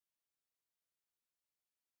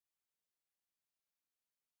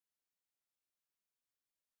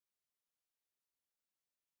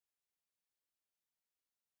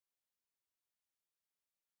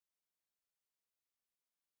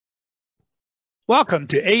Welcome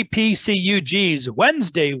to APCUG's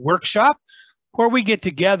Wednesday workshop, where we get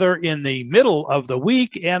together in the middle of the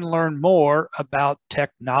week and learn more about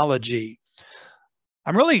technology.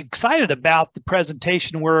 I'm really excited about the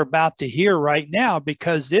presentation we're about to hear right now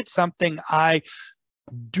because it's something I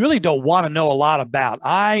really don't want to know a lot about.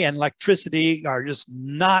 I and electricity are just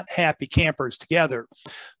not happy campers together.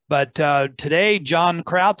 But today, John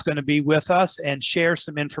Krout's going to be with us and share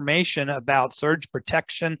some information about surge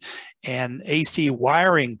protection and AC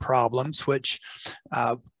wiring problems, which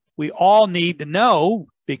we all need to know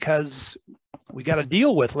because we got to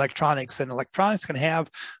deal with electronics, and electronics can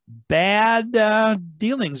have bad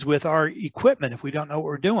dealings with our equipment if we don't know what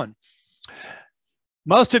we're doing.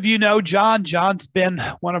 Most of you know John. John's been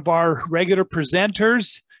one of our regular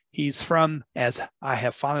presenters. He's from, as I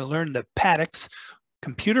have finally learned, the APCUG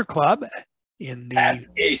Computer Club in the Pat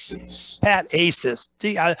Aces. Pat Aces.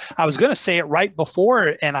 See, I was going to say it right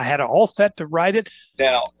before, and I had it all set to write it.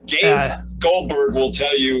 Now, Gabe Goldberg will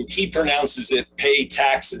tell you he pronounces it pay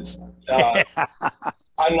taxes.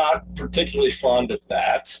 I'm not particularly fond of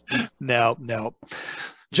that. No.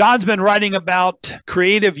 John's been writing about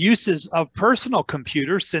creative uses of personal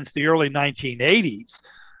computers since the early 1980s.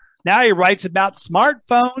 Now he writes about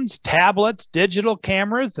smartphones, tablets, digital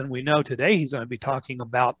cameras, and we know today he's going to be talking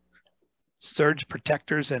about surge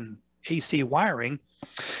protectors and AC wiring.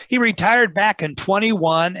 He retired back in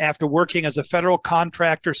 21 after working as a federal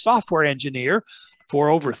contractor software engineer for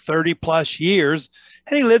over 30 plus years,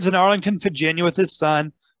 and he lives in Arlington, Virginia with his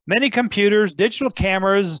son, many computers, digital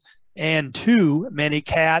cameras, and too many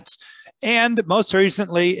cats, and most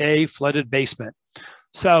recently a flooded basement.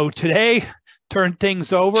 So today, turn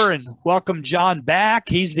things over and welcome John back.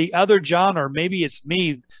 He's the other John, or maybe it's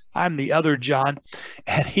me. I'm the other John,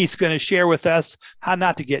 and he's going to share with us how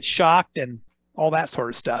not to get shocked and all that sort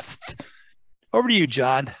of stuff. Over to you,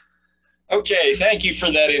 John. Okay, thank you for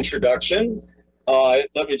that introduction.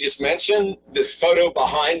 Let me just mention this photo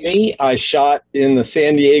behind me I shot in the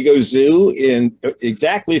San Diego Zoo in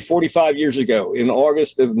exactly 45 years ago in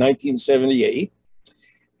August of 1978.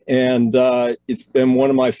 And it's been one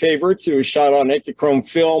of my favorites. It was shot on Electrochrome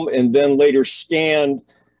film and then later scanned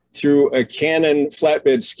through a Canon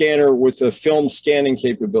flatbed scanner with a film scanning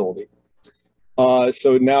capability.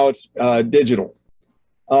 So now it's digital.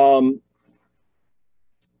 During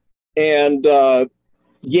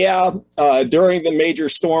the major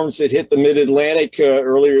storms that hit the mid-Atlantic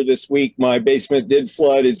earlier this week, my basement did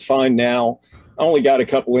flood. It's fine now. I only got a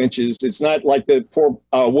couple inches. It's not like the poor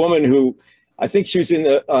woman who, I think she was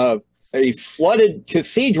in a flooded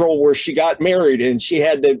cathedral where she got married, and she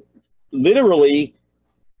had to literally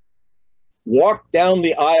walk down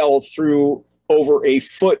the aisle through over a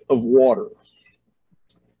foot of water.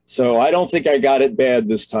 So I don't think I got it bad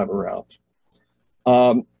this time around.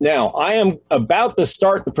 Now, I am about to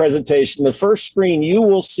start the presentation. The first screen you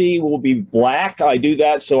will see will be black. I do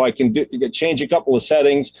that so I can change a couple of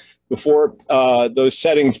settings before those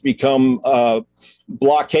settings become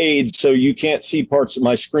blockades so you can't see parts of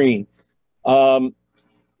my screen.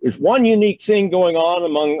 There's one unique thing going on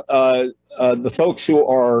among the folks who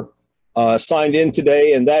are signed in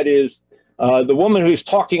today, and that is the woman who's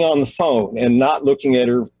talking on the phone and not looking at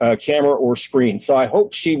her camera or screen. So I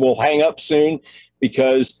hope she will hang up soon,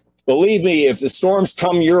 because believe me, if the storms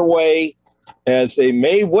come your way, as they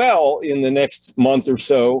may well in the next month or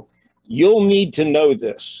so, you'll need to know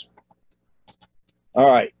this. All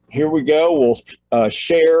right, here we go. We'll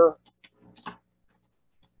share.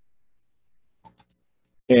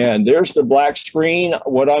 And there's the black screen.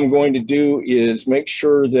 What I'm going to do is make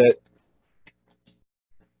sure that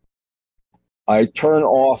I turn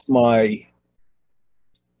off my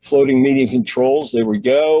floating media controls. There we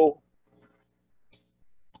go.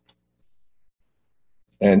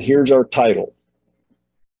 And here's our title.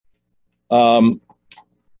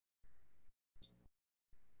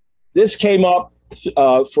 This came up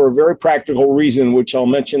for a very practical reason, which I'll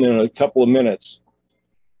mention in a couple of minutes.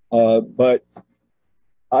 But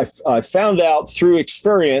I found out through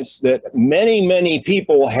experience that many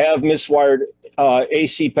people have miswired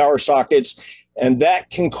AC power sockets, and that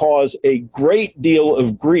can cause a great deal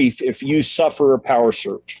of grief if you suffer a power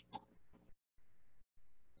surge.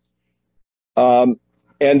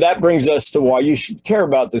 And that brings us to why you should care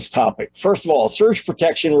about this topic. First of all, surge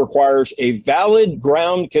protection requires a valid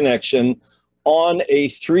ground connection on a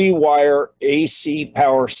 3-wire AC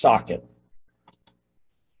power socket.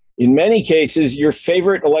 In many cases, your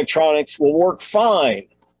favorite electronics will work fine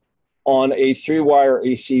on a 3-wire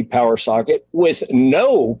AC power socket with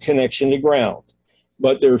no connection to ground.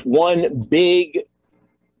 But there's one big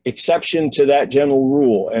exception to that general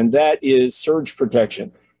rule, and that is surge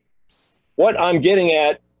protection. what I'm getting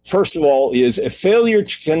at, first of all, is a failure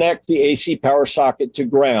to connect the AC power socket to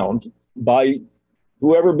ground by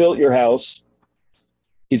whoever built your house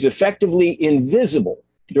is effectively invisible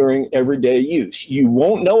during everyday use. You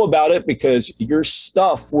won't know about it because your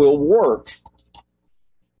stuff will work,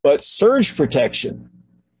 but surge protection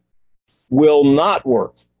will not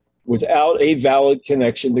work without a valid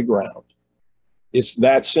connection to ground. It's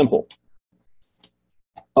that simple.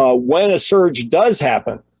 When a surge does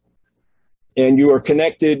happen and you are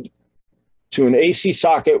connected to an AC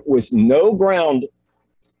socket with no ground,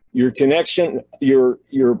 your connection, your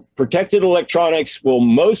protected electronics will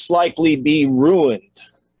most likely be ruined.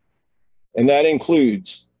 And that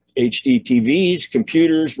includes HD TVs,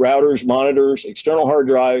 computers, routers, monitors, external hard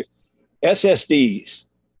drives, SSDs,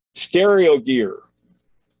 stereo gear,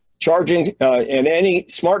 charging, and any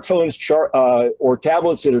smartphones or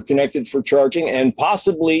tablets that are connected for charging, and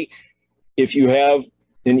possibly if you have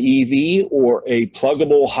an EV or a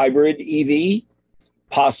pluggable hybrid EV,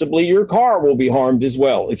 possibly your car will be harmed as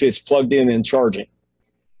well if it's plugged in and charging.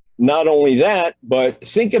 Not only that, but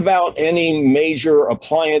think about any major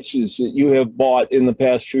appliances that you have bought in the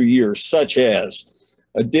past few years, such as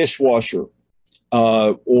a dishwasher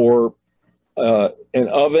or an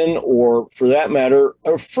oven, or for that matter,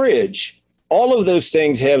 a fridge. All of those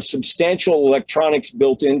things have substantial electronics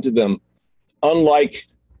built into them, unlike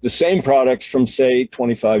the same products from, say,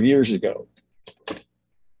 25 years ago.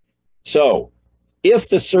 So if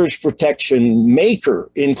the surge protection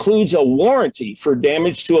maker includes a warranty for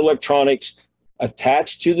damage to electronics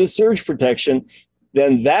attached to the surge protection,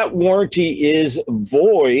 then that warranty is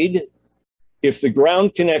void if the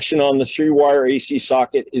ground connection on the 3-wire AC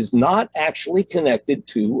socket is not actually connected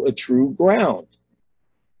to a true ground.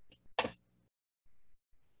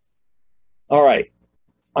 All right,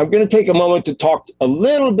 I'm going to take a moment to talk a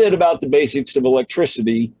little bit about the basics of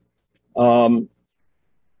electricity.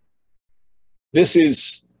 This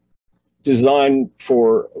is designed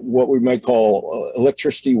for what we might call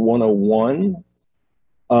Electricity 101.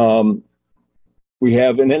 We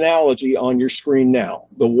have an analogy on your screen now.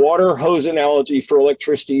 The water hose analogy for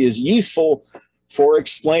electricity is useful for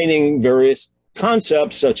explaining various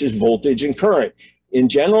concepts such as voltage and current. In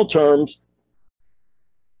general terms,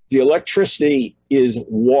 the electricity is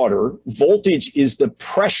water, voltage is the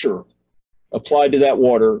pressure applied to that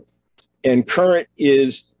water, and current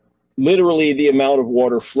is literally the amount of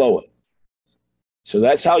water flowing. So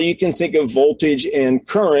that's how you can think of voltage and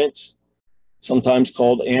current, sometimes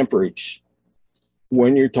called amperage,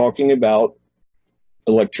 when you're talking about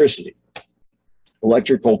electricity.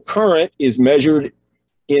 Electrical current is measured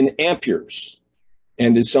in amperes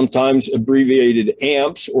and is sometimes abbreviated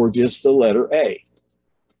amps or just the letter A.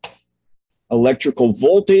 Electrical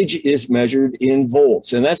voltage is measured in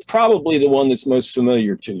volts, and that's probably the one that's most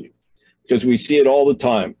familiar to you because we see it all the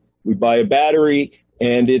time. We buy a battery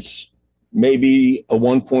and it's maybe a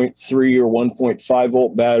 1.3 or 1.5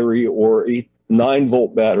 volt battery or a 9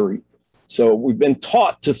 volt battery. So we've been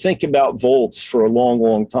taught to think about volts for a long,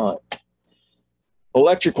 long time.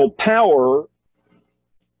 Electrical power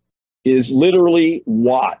is literally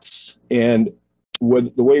watts. And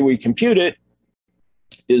the way we compute it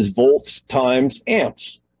is volts times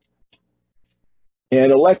amps.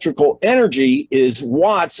 And electrical energy is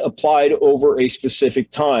watts applied over a specific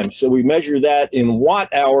time. So we measure that in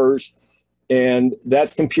watt hours, and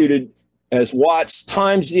that's computed as watts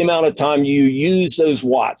times the amount of time you use those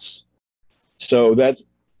watts. So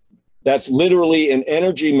that's literally an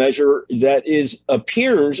energy measure that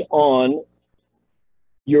appears on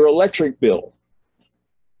your electric bill.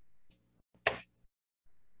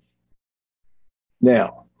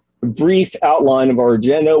 Now, a brief outline of our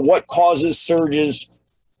agenda. What causes surges?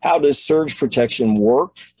 How does surge protection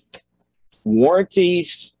work?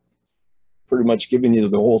 Warranties, pretty much giving you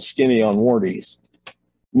the whole skinny on warranties.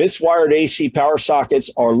 Miswired AC power sockets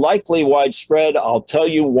are likely widespread. I'll tell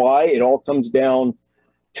you why. It all comes down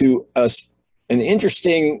to an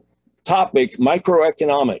interesting topic,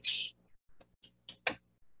 microeconomics.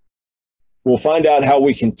 We'll find out how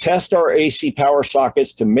we can test our AC power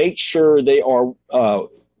sockets to make sure they are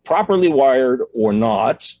properly wired or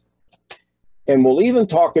not. And we'll even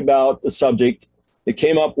talk about the subject that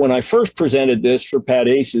came up when I first presented this for Pat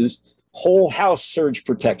Aces, whole house surge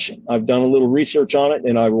protection. I've done a little research on it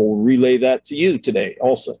and I will relay that to you today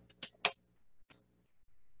also.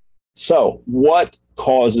 So what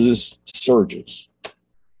causes surges?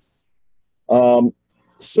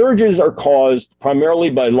 Surges are caused primarily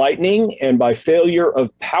by lightning and by failure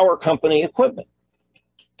of power company equipment.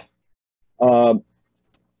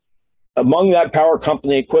 Among that power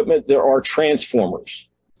company equipment, there are transformers.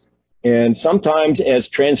 And sometimes as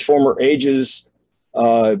transformer ages,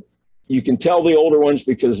 you can tell the older ones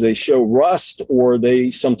because they show rust or they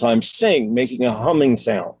sometimes sing, making a humming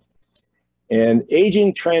sound. And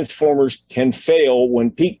aging transformers can fail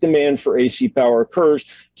when peak demand for AC power occurs,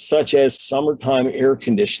 such as summertime air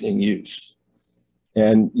conditioning use.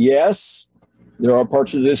 And yes, there are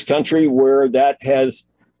parts of this country where that has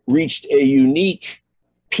reached a unique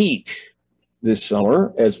peak this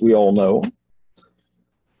summer, as we all know.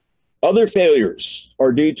 Other failures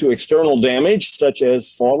are due to external damage, such as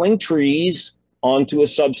falling trees onto a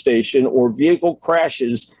substation or vehicle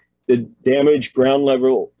crashes that damage ground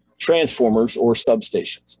level transformers or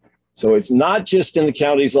substations. So it's not just in the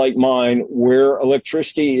counties like mine where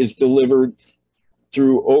electricity is delivered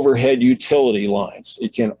through overhead utility lines.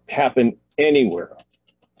 It can happen anywhere.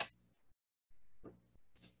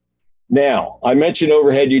 Now, I mentioned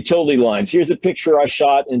overhead utility lines. Here's a picture I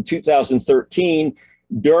shot in 2013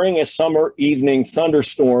 during a summer evening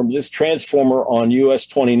thunderstorm. This transformer on US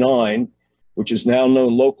 29, which is now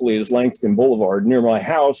known locally as Langston Boulevard, near my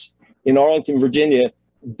house in Arlington, Virginia,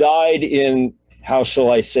 died in, how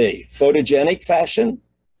shall I say, photogenic fashion.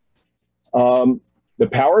 The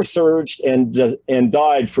power surged and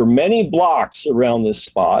died for many blocks around this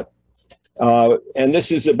spot. And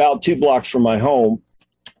this is about 2 blocks from my home.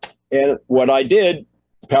 And what I did,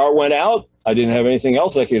 the power went out. I didn't have anything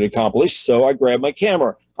else I could accomplish, so I grabbed my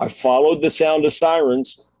camera. I followed the sound of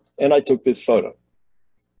sirens, and I took this photo.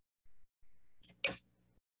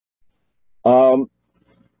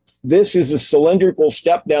 This is a cylindrical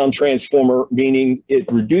step-down transformer, meaning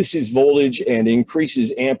it reduces voltage and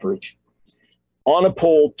increases amperage, on a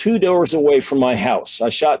pole 2 doors away from my house. I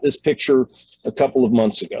shot this picture a couple of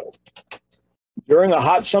months ago. During a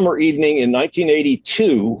hot summer evening in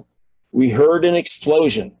 1982, we heard an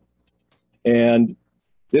explosion, and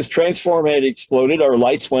this transformer had exploded. Our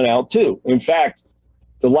lights went out too. In fact,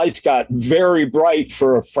 the lights got very bright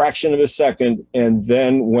for a fraction of a second and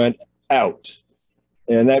then went out.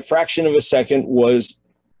 And that fraction of a second was,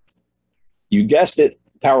 you guessed it,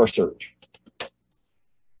 power surge.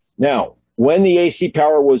 Now, when the AC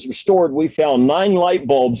power was restored, we found 9 light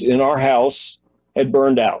bulbs in our house had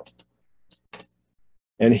burned out.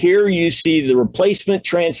 And here you see the replacement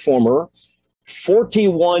transformer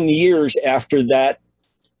 41 years after that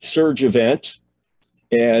surge event.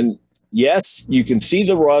 And yes, you can see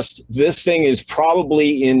the rust. This thing is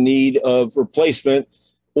probably in need of replacement,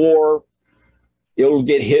 or it'll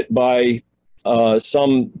get hit by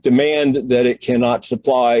some demand that it cannot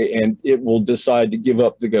supply, and it will decide to give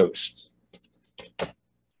up the ghost.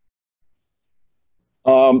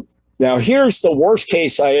 Now, here's the worst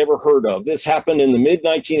case I ever heard of. This happened in the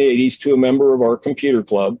mid-1980s to a member of our computer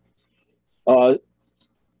club.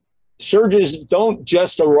 Surges don't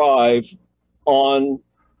just arrive on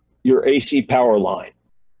your AC power line.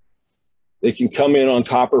 They can come in on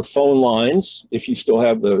copper phone lines, if you still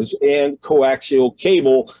have those, and coaxial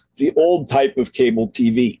cable, the old type of cable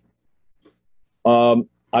TV.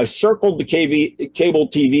 I've circled the cable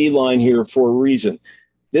TV line here for a reason.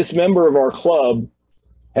 This member of our club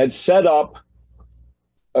had set up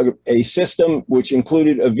a system which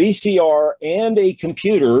included a VCR and a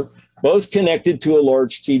computer, both connected to a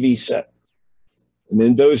large TV set. And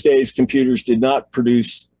in those days, computers did not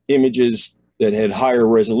produce images that had higher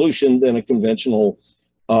resolution than a conventional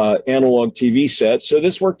analog TV set. So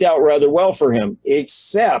this worked out rather well for him,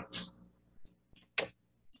 except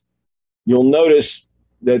you'll notice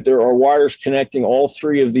that there are wires connecting all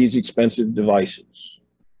 3 of these expensive devices.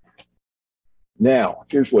 Now,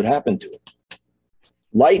 here's what happened to it.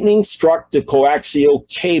 Lightning struck the coaxial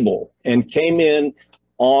cable and came in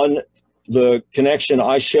on the connection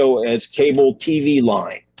I show as cable TV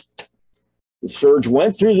line. The surge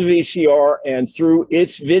went through the VCR and through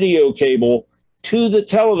its video cable to the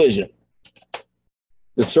television.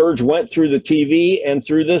 The surge went through the TV and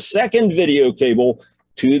through the second video cable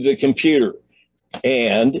to the computer.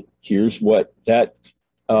 And here's what that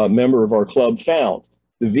member of our club found.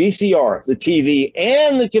 The VCR, the TV,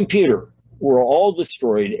 and the computer were all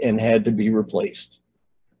destroyed and had to be replaced.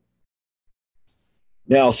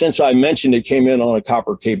 Now, since I mentioned it came in on a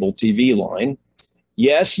copper cable TV line,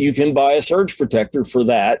 yes, you can buy a surge protector for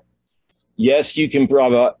that. Yes, you can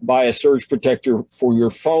buy a surge protector for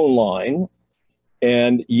your phone line.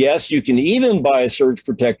 And yes, you can even buy a surge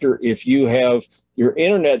protector if you have your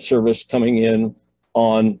internet service coming in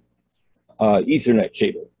on Ethernet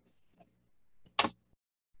cable.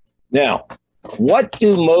 Now, what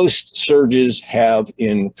do most surges have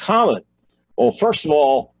in common? Well, first of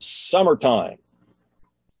all, summertime.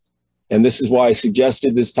 And this is why I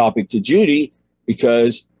suggested this topic to Judy,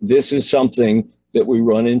 because this is something that we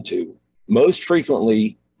run into, most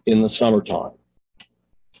frequently in the summertime.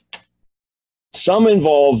 Some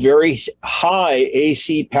involve very high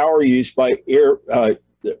AC power use by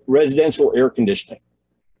residential air conditioning.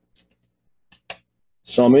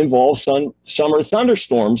 Some involve summer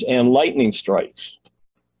thunderstorms and lightning strikes.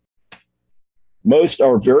 Most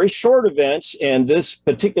are very short events, and this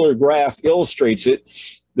particular graph illustrates it.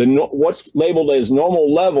 What's labeled as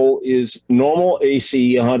normal level is normal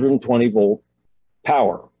AC 120 volt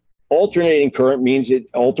power. Alternating current means it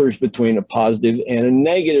alters between a positive and a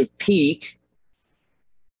negative peak.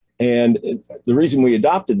 And the reason we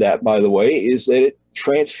adopted that, by the way, is that it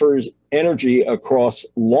transfers energy across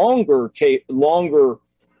longer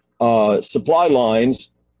supply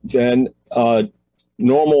lines than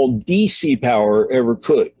normal DC power ever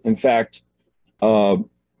could. In fact,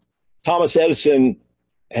 Thomas Edison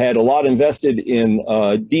had a lot invested in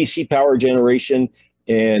DC power generation,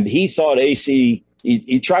 and he thought AC,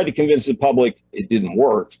 he tried to convince the public, it didn't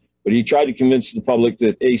work, but he tried to convince the public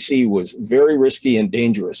that AC was very risky and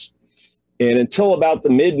dangerous. And until about the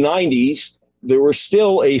mid-90s, there were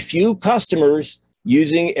still a few customers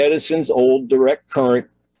using Edison's old direct current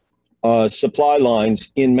supply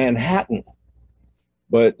lines in Manhattan,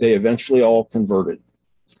 but they eventually all converted.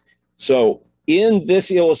 So in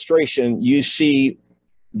this illustration, you see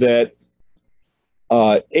that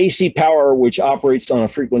AC power, which operates on a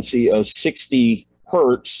frequency of 60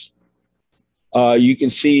 hertz, you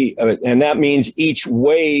can see, and that means each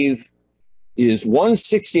wave is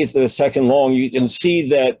 1/60th of a second long. You can see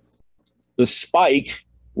that the spike,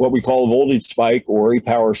 what we call a voltage spike or a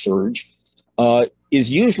power surge, is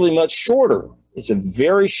usually much shorter. It's a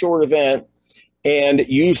very short event, and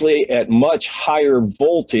usually at much higher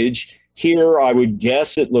voltage. Here, I would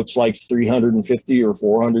guess it looks like 350 or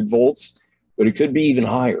 400 volts, but it could be even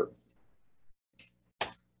higher.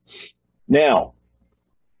 Now,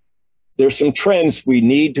 there's some trends we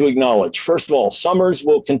need to acknowledge. First of all, summers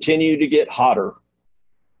will continue to get hotter.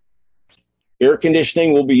 Air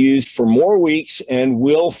conditioning will be used for more weeks and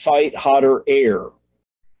will fight hotter air.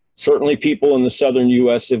 Certainly people in the southern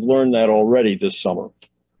US have learned that already this summer.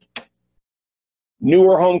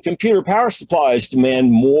 Newer home computer power supplies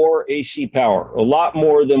demand more AC power, a lot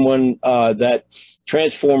more than when that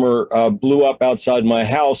transformer blew up outside my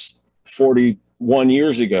house 41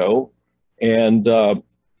 years ago. And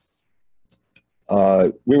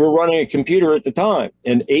we were running a computer at the time,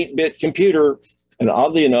 an 8-bit computer, and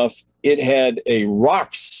oddly enough, it had a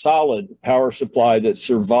rock-solid power supply that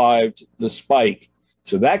survived the spike.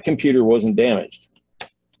 So that computer wasn't damaged.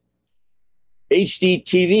 HD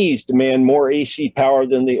TVs demand more AC power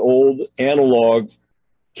than the old analog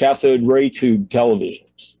cathode ray tube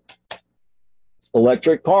televisions.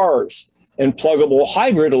 Electric cars and pluggable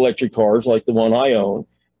hybrid electric cars, like the one I own,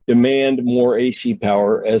 demand more AC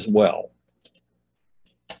power as well.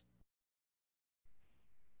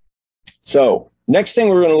 So next thing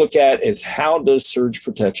we're going to look at is, how does surge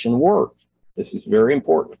protection work? This is very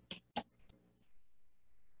important.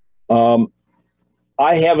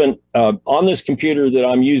 I have on this computer that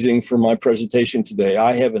I'm using for my presentation today,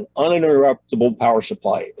 I have an uninterruptible power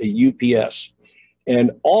supply, a UPS.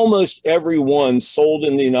 And almost every one sold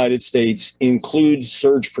in the United States includes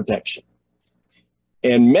surge protection.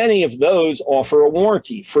 And many of those offer a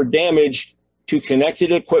warranty for damage to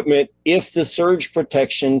connected equipment if the surge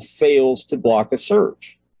protection fails to block a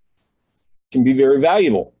surge. It can be very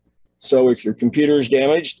valuable. So if your computer is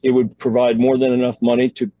damaged, it would provide more than enough money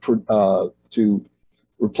to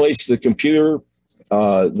replace the computer,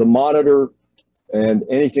 the monitor, and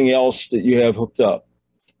anything else that you have hooked up.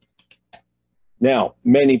 Now,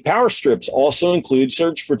 many power strips also include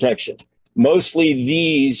surge protection. Mostly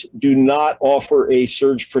these do not offer a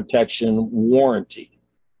surge protection warranty.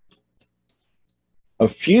 A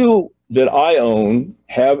few that I own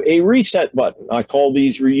have a reset button. I call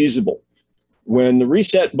these reusable. When the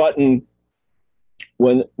reset button,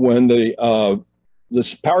 when the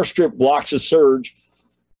power strip blocks a surge,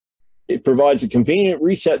 it provides a convenient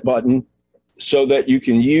reset button so that you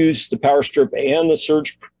can use the power strip and the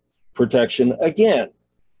surge protection again.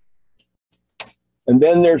 And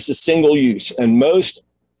then there's the single use, and most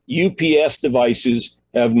UPS devices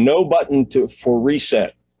have no button for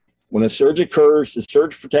reset. When a surge occurs, the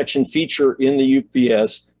surge protection feature in the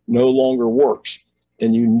UPS no longer works,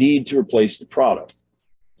 and you need to replace the product.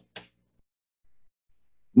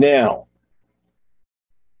 Now,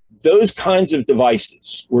 those kinds of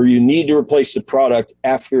devices where you need to replace the product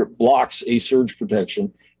after it blocks a surge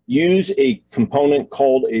protection use a component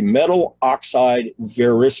called a metal oxide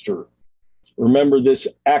varistor. Remember this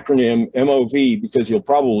acronym, MOV, because you'll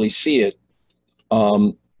probably see it.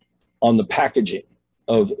 on the packaging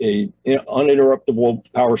of a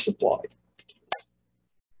uninterruptible power supply.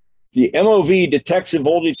 The MOV detects a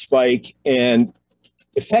voltage spike and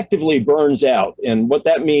effectively burns out. And what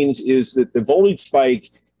that means is that the voltage spike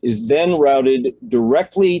is then routed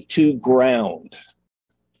directly to ground.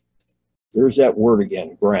 There's that word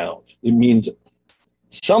again, ground. It means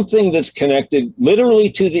something that's connected literally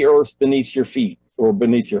to the earth beneath your feet or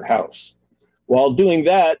beneath your house. While doing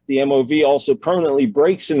that, the MOV also permanently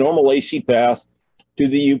breaks the normal AC path to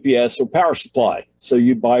the UPS or power supply. So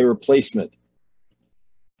you buy a replacement.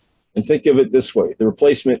 And think of it this way, the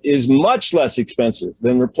replacement is much less expensive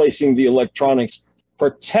than replacing the electronics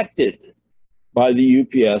protected by the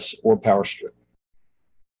UPS or power strip.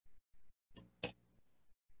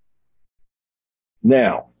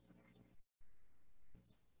 Now,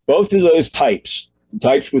 both of those types, the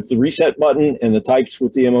types with the reset button and the types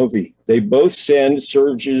with the MOV, they both send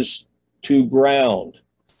surges to ground.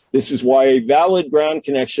 This is why a valid ground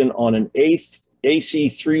connection on an AC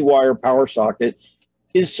 3-wire power socket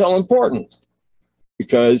is so important.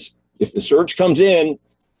 Because if the surge comes in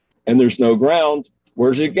and there's no ground,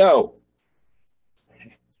 where does it go?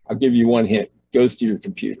 I'll give you one hint. It goes to your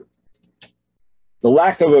computer. The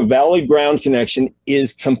lack of a valid ground connection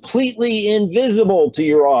is completely invisible to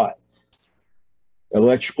your eye.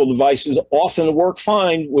 Electrical devices often work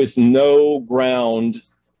fine with no ground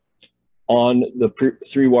on the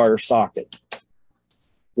 3-wire socket.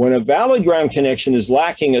 When a valid ground connection is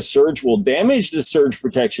lacking, a surge will damage the surge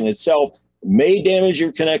protection itself, may damage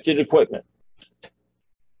your connected equipment.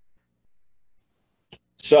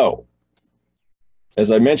 So, as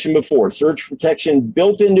I mentioned before, surge protection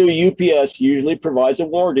built into a UPS usually provides a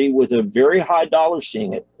warranty with a very high dollar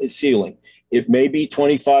ceiling. It may be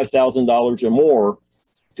 $25,000 or more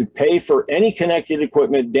to pay for any connected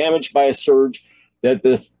equipment damaged by a surge that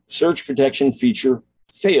the surge protection feature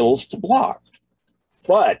fails to block.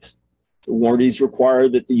 But the warranties require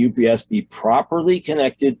that the UPS be properly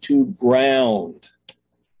connected to ground.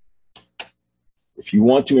 If you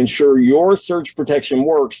want to ensure your surge protection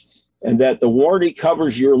works and that the warranty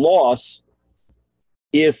covers your loss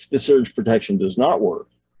if the surge protection does not work,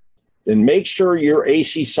 then make sure your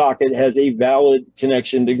AC socket has a valid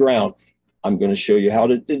connection to ground. I'm going to show you how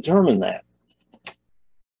to determine that.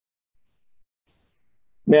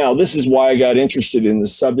 Now, this is why I got interested in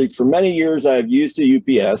this subject. For many years, I have used a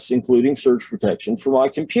UPS, including surge protection, for my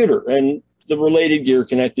computer and the related gear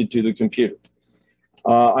connected to the computer.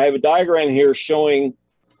 I have a diagram here showing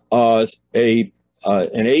an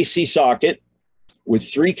AC socket with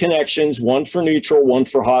 3 connections, one for neutral, one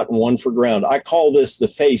for hot, and one for ground. I call this the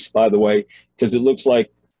face, by the way, because it looks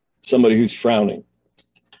like somebody who's frowning.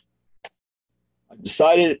 I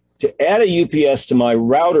decided to add a UPS to my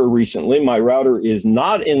router recently. My router is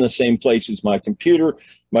not in the same place as my computer.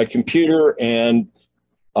 My computer and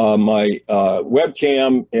my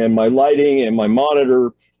webcam and my lighting and my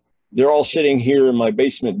monitor, they're all sitting here in my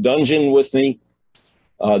basement dungeon with me.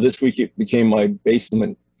 This week it became my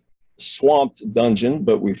basement swamped dungeon,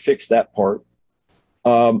 but we fixed that part.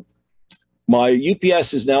 My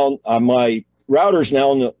UPS is now, my router is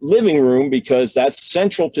now in the living room because that's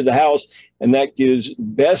central to the house, and that gives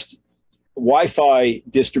best Wi-Fi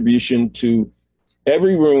distribution to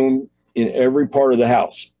every room in every part of the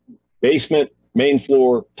house. Basement, main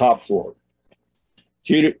floor, top floor.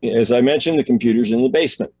 As I mentioned, the computer's in the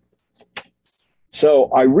basement. So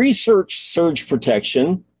I researched surge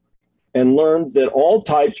protection and learned that all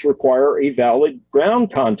types require a valid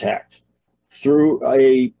ground contact through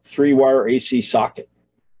a 3-wire AC socket.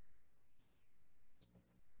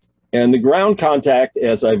 And the ground contact,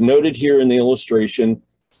 as I've noted here in the illustration,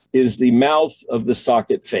 is the mouth of the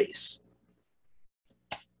socket face.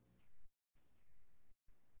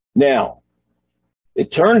 Now, it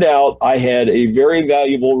turned out I had a very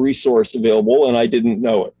valuable resource available and I didn't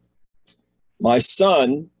know it. My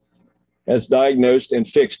son has diagnosed and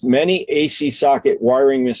fixed many AC socket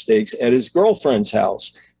wiring mistakes at his girlfriend's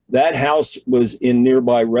house. That house was in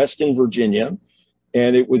nearby Reston, Virginia,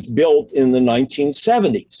 and it was built in the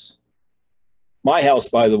 1970s. My house,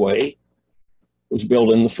 by the way, was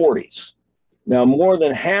built in the 40s. Now, more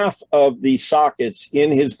than half of the sockets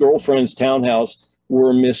in his girlfriend's townhouse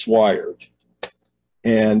were miswired,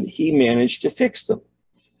 and he managed to fix them.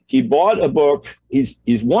 He bought a book. He's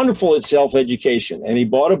wonderful at self-education, and he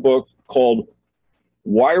bought a book called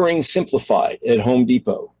Wiring Simplified at Home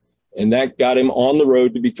Depot, and that got him on the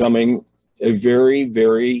road to becoming a very,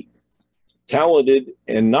 very talented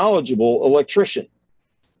and knowledgeable electrician.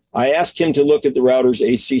 I asked him to look at the router's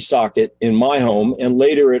AC socket in my home and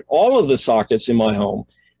later at all of the sockets in my home.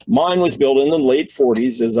 Mine was built in the late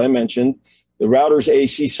 40s, as I mentioned, The router's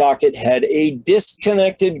AC socket had a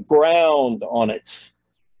disconnected ground on it.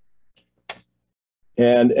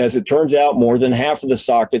 And as it turns out, more than half of the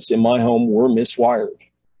sockets in my home were miswired.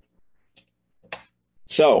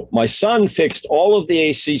 So my son fixed all of the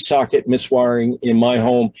AC socket miswiring in my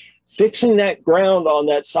home. Fixing that ground on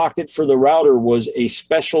that socket for the router was a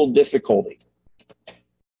special difficulty.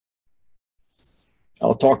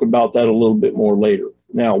 I'll talk about that a little bit more later.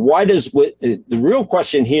 Now, why does the real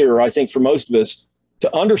question here, I think for most of us,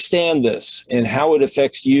 to understand this and how it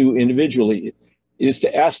affects you individually, is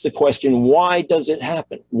to ask the question, why does it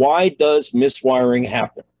happen? Why does miswiring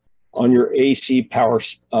happen on your AC power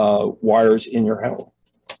wires in your home?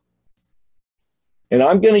 And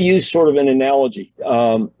I'm going to use sort of an analogy.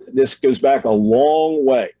 This goes back a long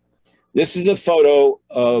way. This is a photo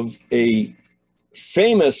of a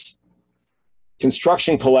famous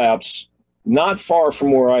construction collapse not far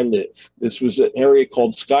from where I live. This was an area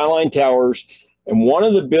called Skyline Towers, and one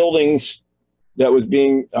of the buildings that was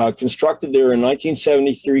being constructed there in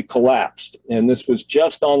 1973 collapsed. And this was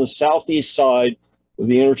just on the southeast side of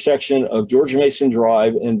the intersection of George Mason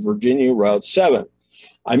Drive and Virginia Route 7.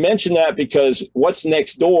 I mention that because what's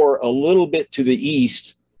next door, a little bit to the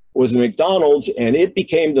east, was a McDonald's, and it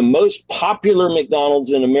became the most popular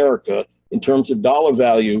McDonald's in America in terms of dollar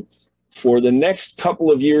value for the next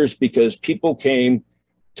couple of years because people came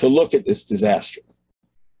to look at this disaster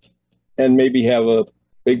and maybe have a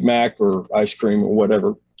Big Mac or ice cream or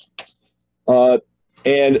whatever.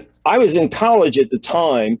 And I was in college at the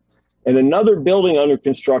time, and another building under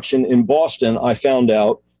construction in Boston, I found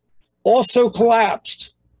out, also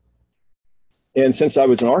collapsed. And since I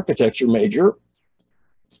was an architecture major,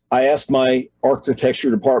 I asked my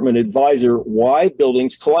architecture department advisor why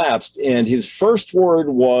buildings collapsed. And his first word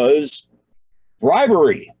was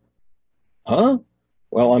bribery. Huh?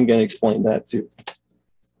 Well, I'm going to explain that too.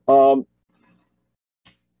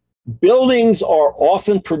 Buildings are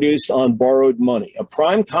often produced on borrowed money. A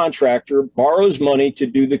prime contractor borrows money to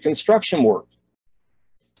do the construction work.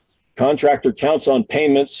 Contractor counts on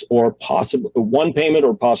payments or possibly one payment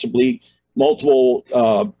or possibly multiple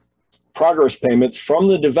progress payments from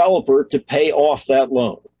the developer to pay off that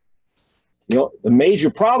loan. You know, the major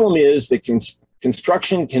problem is that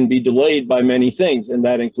construction can be delayed by many things, and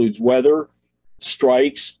that includes weather,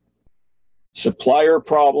 strikes, supplier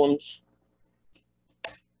problems.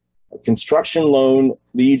 A construction loan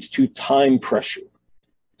leads to time pressure.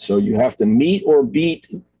 So you have to meet or beat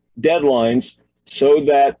deadlines so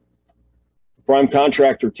that prime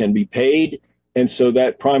contractor can be paid and so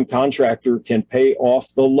that prime contractor can pay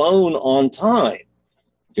off the loan on time.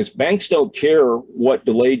 Because banks don't care what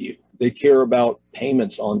delayed you. They care about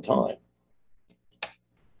payments on time.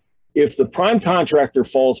 If the prime contractor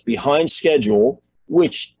falls behind schedule,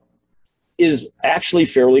 which is actually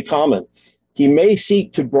fairly common, he may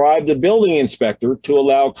seek to bribe the building inspector to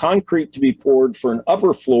allow concrete to be poured for an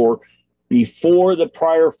upper floor before the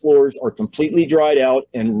prior floors are completely dried out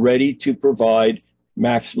and ready to provide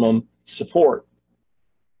maximum support.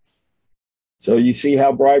 So you see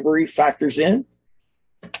how bribery factors in?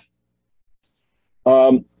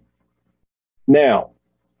 Now,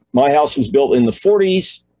 my house was built in the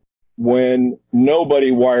 40s when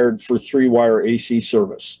nobody wired for 3-wire AC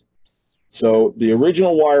service. So the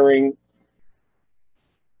original wiring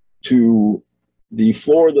to the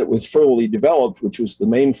floor that was fully developed, which was the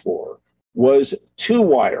main floor, was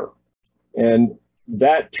 2-wire. And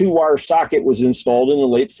that 2-wire socket was installed in the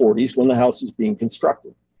late 40s when the house was being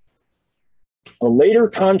constructed. A later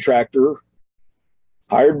contractor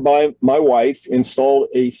hired by my wife installed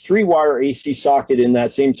a 3-wire AC socket in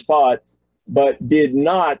that same spot, but did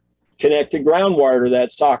not connect a ground wire to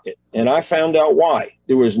that socket. And I found out why.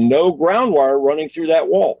 There was no ground wire running through that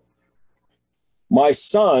wall. My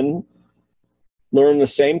son learned the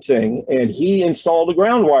same thing, and he installed a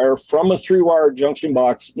ground wire from a 3-wire junction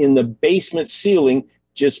box in the basement ceiling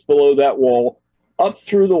just below that wall, up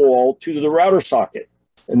through the wall to the router socket.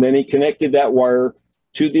 And then he connected that wire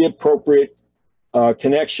to the appropriate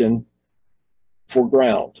connection for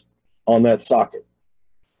ground on that socket.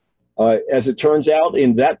 As it turns out,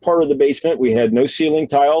 in that part of the basement, we had no ceiling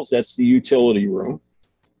tiles. That's the utility room.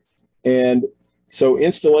 And so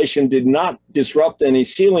installation did not disrupt any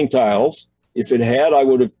ceiling tiles. If it had, I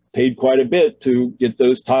would have paid quite a bit to get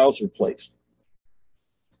those tiles replaced.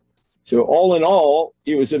 So all in all,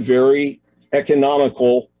 it was a very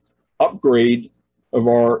economical upgrade of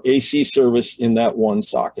our AC service in that one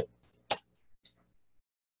socket.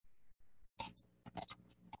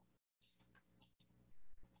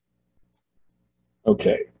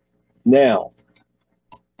 Okay, now,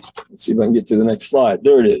 let's see if I can get to the next slide.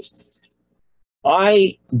 There it is.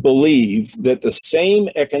 I believe that the same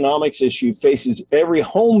economics issue faces every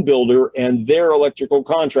home builder and their electrical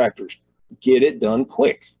contractors. Get it done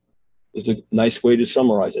quick is a nice way to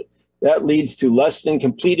summarize it. That leads to less than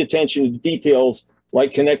complete attention to details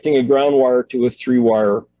like connecting a ground wire to a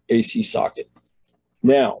 3-wire AC socket.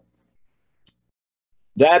 Now,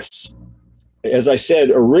 that's, as I said,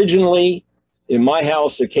 originally in my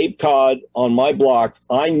house at Cape Cod on my block,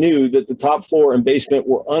 I knew that the top floor and basement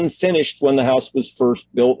were unfinished when the house was first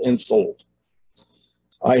built and sold.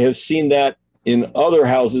 I have seen that in other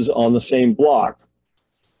houses on the same block.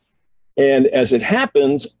 And as it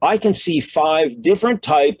happens, I can see 5 different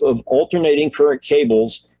types of alternating current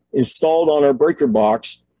cables installed on our breaker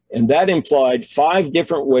box, and that implied 5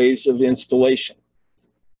 different ways of installation.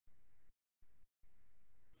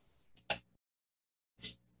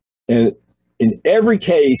 And in every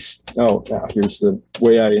case, oh, now here's the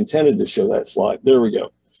way I intended to show that slide. There we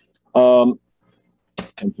go.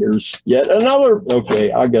 And here's yet another.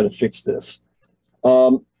 Okay, I got to fix this.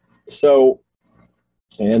 And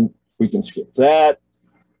we can skip that.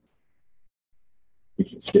 We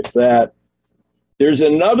can skip that. There's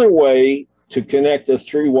another way to connect a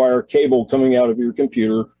 3-wire cable coming out of your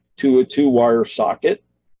computer to a 2-wire socket.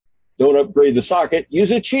 Don't upgrade the socket.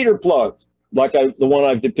 Use a cheater plug, like the one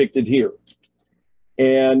I've depicted here.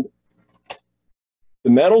 And the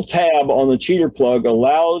metal tab on the cheater plug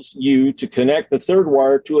allows you to connect the 3rd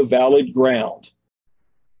wire to a valid ground.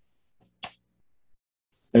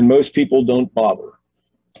 And most people don't bother.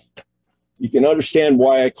 You can understand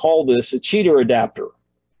why I call this a cheater adapter.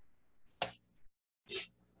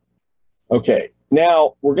 Okay,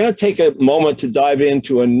 now we're going to take a moment to dive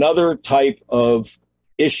into another type of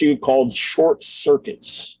issue called short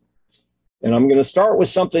circuits. And I'm going to start with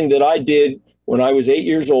something that I did when I was 8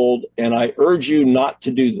 years old, and I urge you not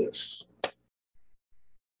to do this.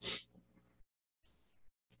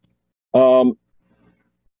 A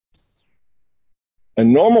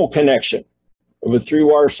normal connection of a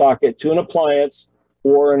 3-wire socket to an appliance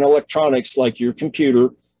or an electronics like your computer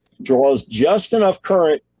draws just enough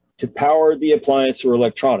current to power the appliance or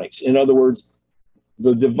electronics. In other words,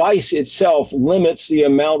 the device itself limits the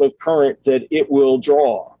amount of current that it will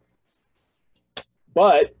draw.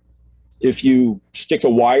 But if you stick a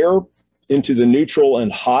wire into the neutral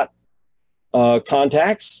and hot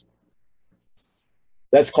contacts,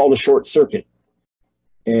 that's called a short circuit.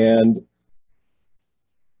 And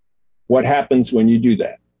what happens when you do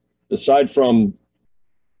that? Aside from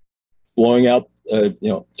blowing out,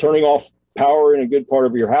 turning off power in a good part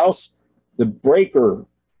of your house, the breaker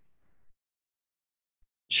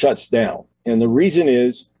shuts down. And the reason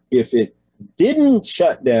is, if it didn't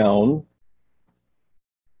shut down,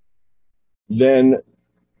 then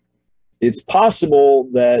it's possible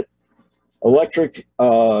that electric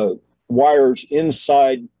wires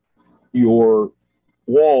inside your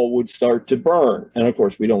wall would start to burn. And of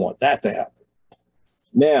course, we don't want that to happen.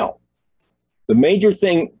 Now, the major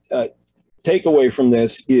thing, takeaway from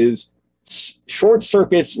this is short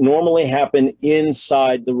circuits normally happen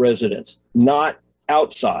inside the residence, not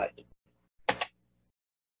outside.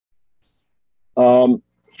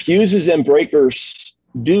 Fuses and breakers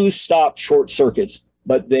do stop short circuits,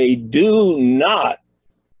 but they do not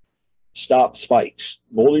stop spikes.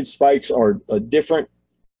 Voltage spikes are a different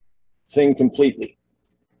thing completely.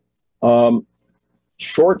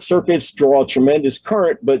 Short circuits draw tremendous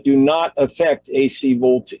current, but do not affect AC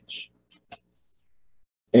voltage.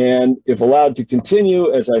 And if allowed to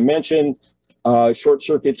continue, as I mentioned, short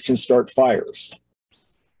circuits can start fires.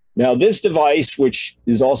 Now, this device, which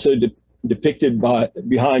is also depicted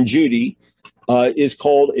behind Judy, is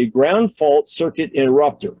called a ground fault circuit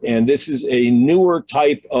interrupter. And this is a newer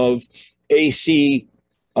type of AC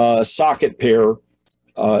socket pair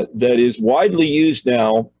that is widely used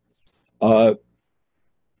now.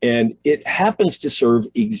 And it happens to serve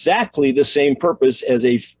exactly the same purpose as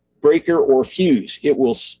a breaker or fuse. It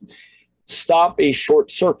will stop a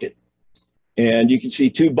short circuit. And you can see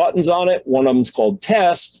 2 buttons on it. One of them is called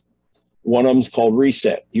test. One of them is called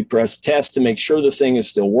reset. You press test to make sure the thing is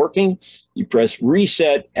still working. You press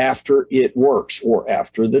reset after it works or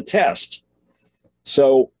after the test.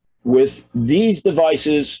 So with these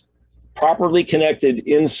devices properly connected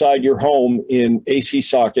inside your home in AC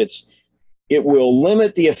sockets, it will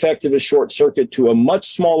limit the effect of a short circuit to a much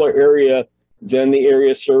smaller area than the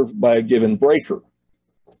area served by a given breaker.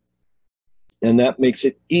 And that makes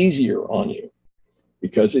it easier on you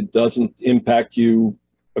because it doesn't impact you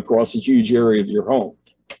across a huge area of your home.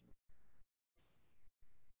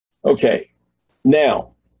 Okay,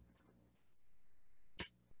 now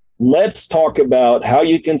let's talk about how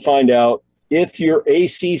you can find out if your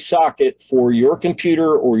AC socket for your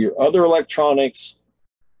computer or your other electronics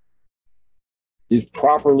is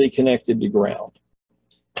properly connected to ground.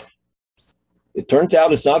 It turns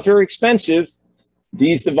out it's not very expensive.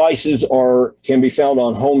 These devices can be found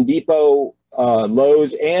on Home Depot,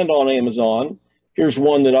 Lowe's, and on Amazon. Here's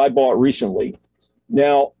one that I bought recently.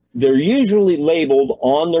 Now, they're usually labeled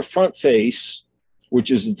on their front face,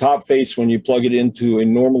 which is the top face when you plug it into a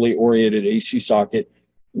normally oriented AC socket,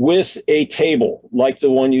 with a table like the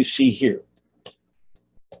one you see here.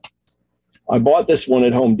 I bought this one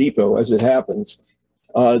at Home Depot, as it happens.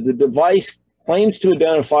 The device claims to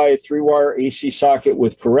identify a 3-wire AC socket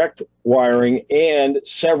with correct wiring and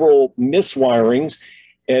several miswirings.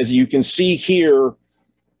 As you can see here,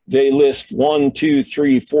 they list 1, 2,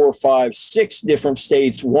 3, 4, 5, 6 different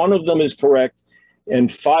states. One of them is correct,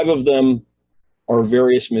 and 5 of them are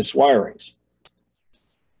various miswirings.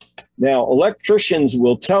 Now, electricians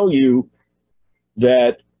will tell you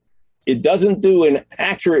that it doesn't do an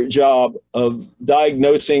accurate job of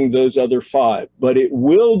diagnosing those other 5, but it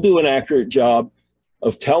will do an accurate job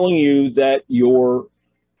of telling you that your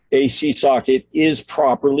AC socket is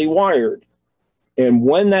properly wired. And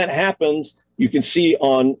when that happens, you can see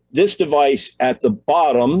on this device at the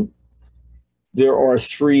bottom, there are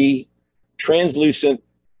 3 translucent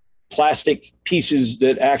plastic pieces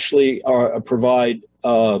that actually provide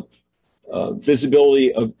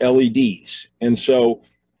visibility of LEDs. And so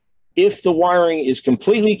if the wiring is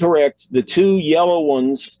completely correct, the 2 yellow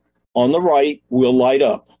ones on the right will light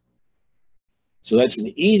up. So that's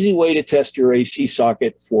an easy way to test your AC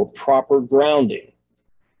socket for proper grounding.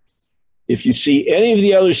 If you see any of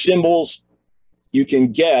the other symbols, you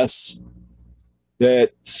can guess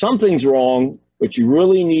that something's wrong, but you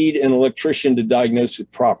really need an electrician to diagnose it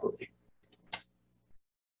properly.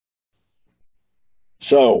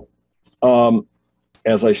 So,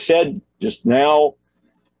 as I said just now,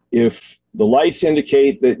 if the lights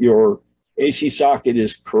indicate that your AC socket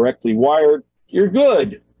is correctly wired, you're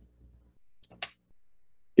good.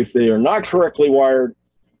 If they are not correctly wired,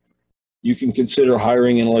 you can consider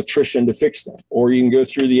hiring an electrician to fix them, or you can go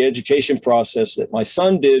through the education process that my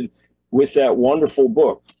son did with that wonderful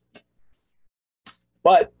book.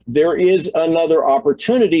 But there is another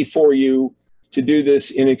opportunity for you to do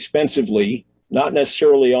this inexpensively, not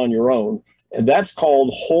necessarily on your own, and that's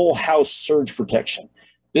called whole house surge protection.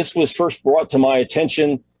 This was first brought to my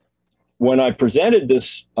attention when I presented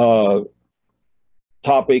this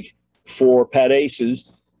topic for Pat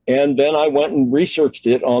Aces, and then I went and researched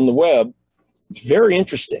it on the web. It's very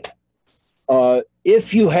interesting.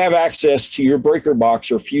 If you have access to your breaker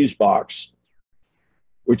box or fuse box,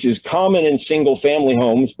 which is common in single-family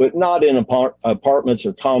homes, but not in apartments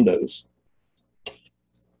or condos,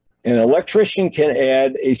 an electrician can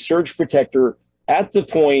add a surge protector at the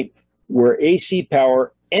point where AC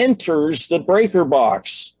power enters the breaker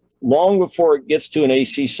box long before it gets to an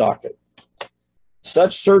AC socket.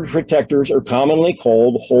 Such surge protectors are commonly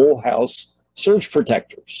called whole house surge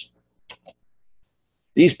protectors.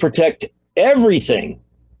 These protect everything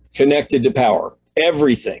connected to power,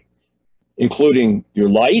 everything, including your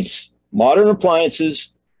lights, modern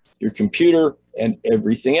appliances, your computer, and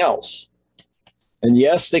everything else. And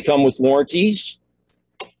yes, they come with warranties.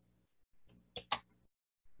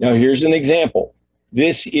 Now, here's an example.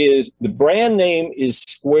 The brand name is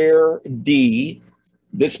Square D.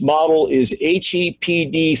 This model is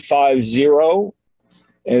HEPD50,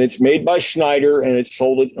 and it's made by Schneider, and it's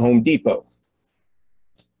sold at Home Depot.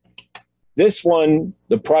 This one,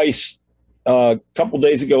 the price a couple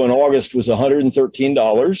days ago in August was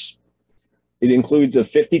 $113. It includes a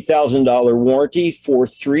 $50,000 warranty for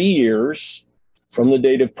 3 years from the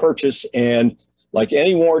date of purchase. And like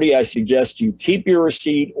any warranty, I suggest you keep your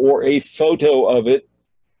receipt or a photo of it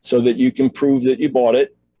so that you can prove that you bought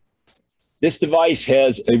it. This device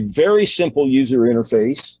has a very simple user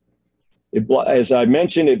interface. As I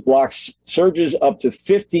mentioned, it blocks surges up to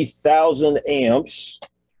 50,000 amps.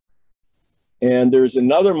 And there's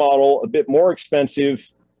another model, a bit more expensive,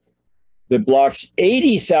 that blocks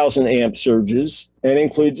 80,000 amp surges and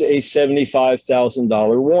includes a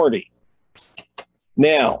 $75,000 warranty.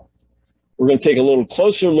 Now, we're going to take a little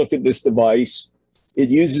closer look at this device. It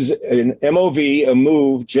uses an MOV, a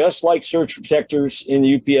move, just like surge protectors in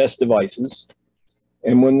UPS devices.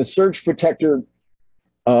 And when the surge protector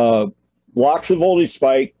blocks a voltage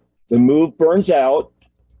spike, the move burns out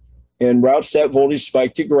and routes that voltage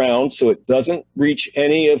spike to ground so it doesn't reach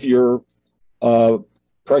any of your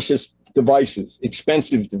precious devices,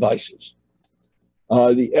 expensive devices.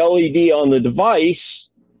 The LED on the device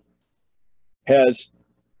has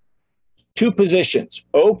 2 positions,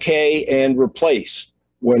 OK and replace.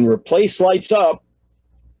 When replace lights up,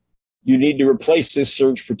 you need to replace this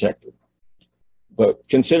surge protector. But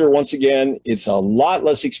consider, once again, it's a lot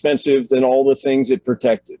less expensive than all the things it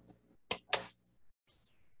protected.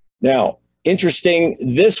 Now, interesting,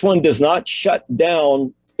 this one does not shut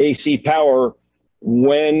down AC power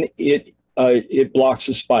when it blocks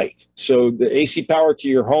a spike. So the AC power to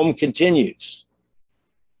your home continues.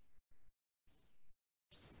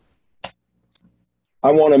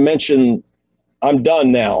 I want to mention, I'm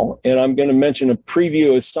done now, and I'm going to mention a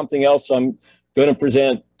preview of something else I'm going to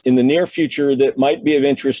present in the near future that might be of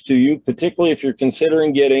interest to you, particularly if you're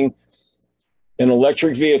considering getting an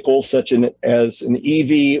electric vehicle such as an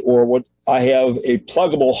EV, or what I have, a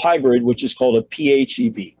pluggable hybrid, which is called a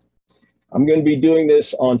PHEV. I'm going to be doing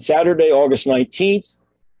this on Saturday, August 19th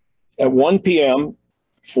at 1 p.m.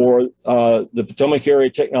 for the Potomac Area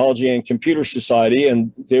Technology and Computer Society,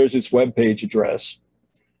 and there's its webpage address.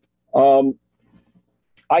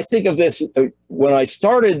 I think of this, when I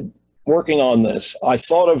started working on this, I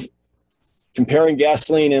thought of comparing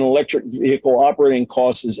gasoline and electric vehicle operating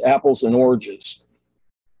costs as apples and oranges.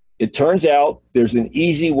 It turns out there's an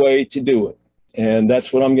easy way to do it, and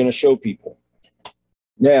that's what I'm going to show people.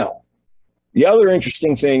 Now, the other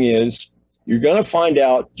interesting thing is you're going to find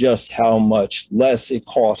out just how much less it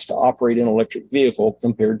costs to operate an electric vehicle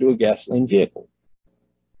compared to a gasoline vehicle.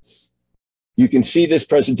 You can see this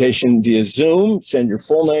presentation via Zoom. Send your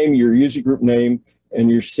full name, your user group name, and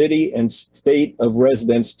your city and state of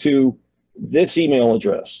residence to this email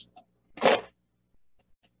address.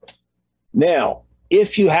 Now,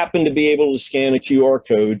 if you happen to be able to scan a QR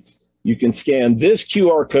code, you can scan this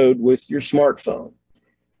QR code with your smartphone,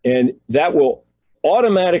 and that will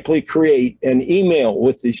automatically create an email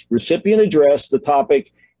with the recipient address, the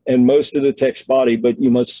topic, and most of the text body, but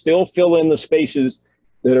you must still fill in the spaces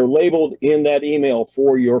that are labeled in that email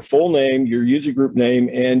for your full name, your user group name,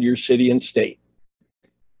 and your city and state.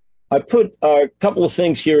 I put a couple of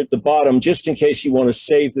things here at the bottom just in case you want to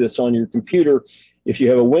save this on your computer. If you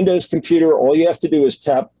have a Windows computer, all you have to do is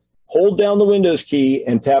hold down the Windows key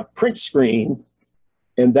and tap print screen,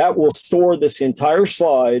 and that will store this entire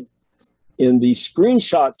slide in the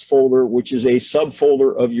screenshots folder, which is a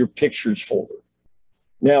subfolder of your pictures folder.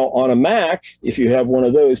 Now, on a Mac, if you have one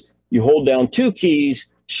of those, you hold down two keys,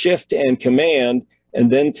 Shift and Command, and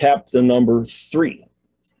then tap the number 3.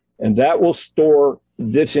 And that will store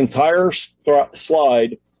this entire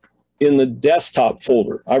slide in the desktop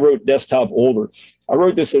folder. I wrote desktop folder. I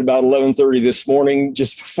wrote this at about 11:30 this morning,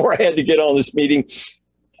 just before I had to get on this meeting.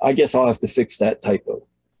 I guess I'll have to fix that typo.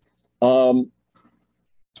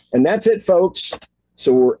 And that's it, folks.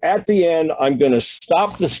 So we're at the end. I'm going to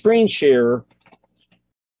stop the screen share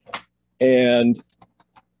and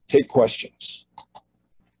take questions.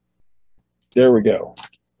 There we go.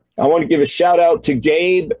 I want to give a shout out to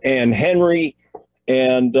Gabe and Henry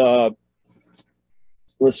and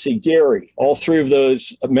let's see, Gary. All three of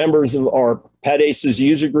those members of our Pat Aces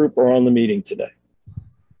user group are on the meeting today.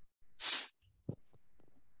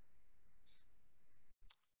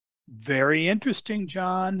 Very interesting,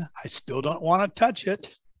 John. I still don't want to touch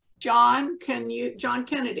it. John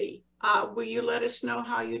Kennedy, will you let us know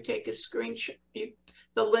how you take a screenshot?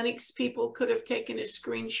 The Linux people could have taken a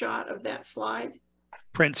screenshot of that slide.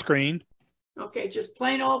 Print screen. Okay, just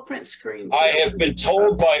plain old print screen. I have been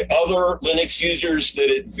told by other Linux users that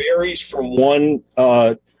it varies from one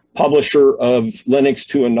publisher of Linux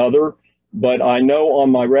to another, but I know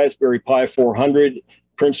on my Raspberry Pi 400,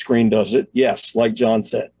 print screen does it. Yes, like John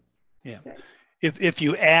said. Yeah. If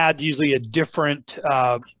you add usually a different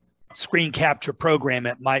screen capture program,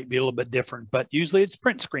 it might be a little bit different, but usually it's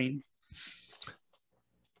print screen.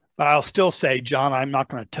 But I'll still say, John, I'm not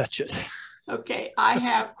going to touch it. Okay, I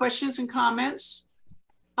have questions and comments.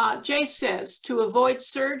 Jay says, to avoid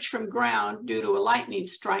surge from ground due to a lightning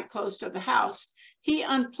strike close to the house, he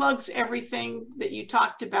unplugs everything that you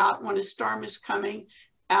talked about when a storm is coming,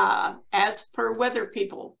 as per weather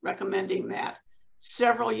people recommending that.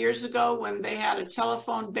 Several years ago, when they had a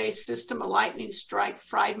telephone-based system, a lightning strike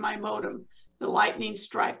fried my modem. The lightning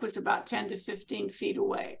strike was about 10 to 15 feet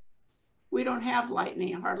away. We don't have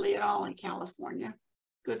lightning hardly at all in California.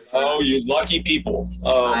 Good for us. You lucky people.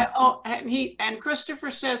 And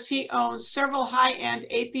Christopher says he owns several high-end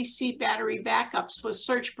APC battery backups with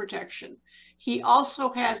surge protection. He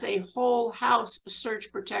also has a whole house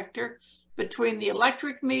surge protector between the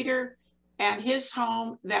electric meter and his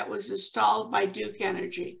home that was installed by Duke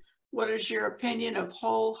Energy. What is your opinion of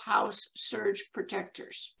whole house surge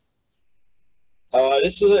protectors?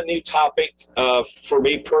 This is a new topic for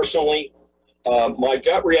me personally. My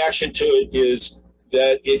gut reaction to it is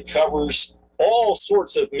that it covers all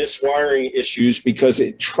sorts of miswiring issues because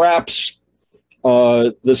it traps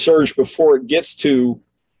the surge before it gets to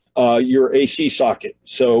your AC socket.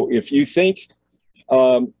 So if you think,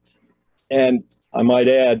 and I might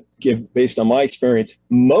add, based on my experience,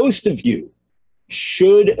 most of you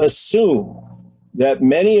should assume that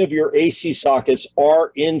many of your AC sockets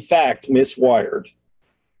are in fact miswired.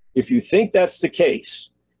 If you think that's the case,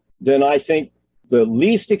 then I think the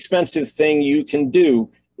least expensive thing you can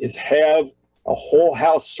do is have a whole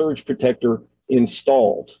house surge protector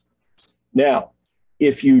installed. Now,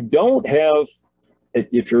 if you don't have,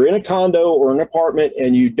 if you're in a condo or an apartment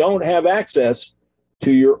and you don't have access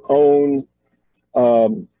to your own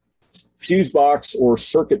fuse box or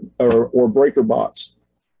circuit or breaker box,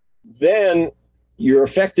 then you're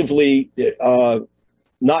effectively it's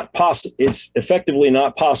effectively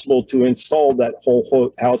not possible to install that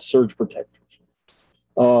whole house surge protector.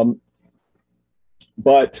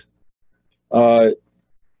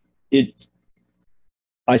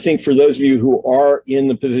 I think for those of you who are in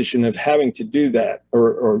the position of having to do that,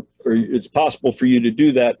 or it's possible for you to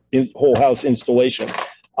do that whole house installation,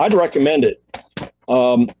 I'd recommend it.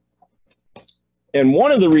 And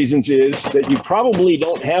one of the reasons is that you probably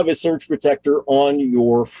don't have a surge protector on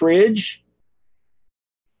your fridge,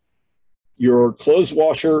 your clothes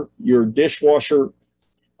washer, your dishwasher,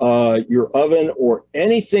 your oven, or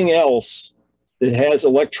anything else that has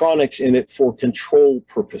electronics in it for control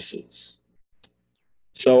purposes.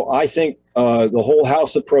 So I think the whole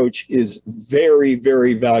house approach is very,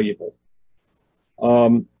 very valuable.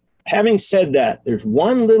 Having said that, there's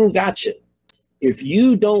one little gotcha. If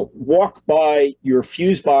you don't walk by your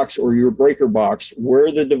fuse box or your breaker box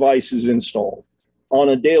where the device is installed on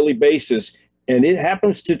a daily basis, and it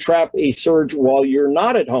happens to trap a surge while you're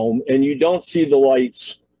not at home and you don't see the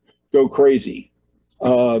lights go crazy,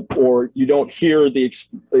 or you don't hear the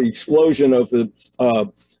explosion of the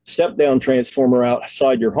step-down transformer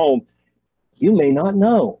outside your home, you may not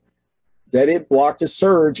know that it blocked a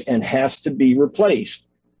surge and has to be replaced.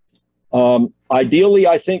 Ideally,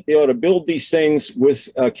 I think they ought to build these things with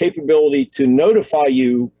a capability to notify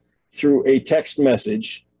you through a text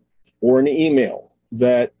message or an email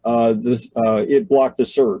that it blocked the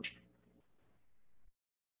surge.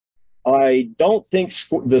 I don't think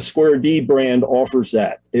the Square D brand offers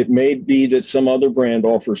that. It may be that some other brand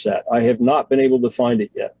offers that. I have not been able to find it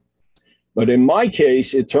yet. But in my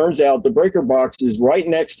case, it turns out the breaker box is right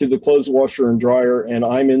next to the clothes washer and dryer, and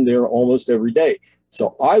I'm in there almost every day.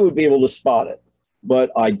 So I would be able to spot it. But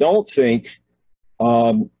I don't think,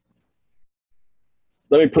 let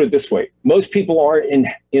me put it this way. Most people aren't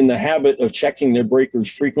in the habit of checking their breakers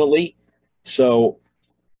frequently. So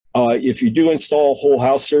if you do install whole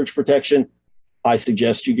house surge protection, I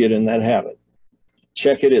suggest you get in that habit.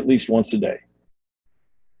 Check it at least once a day.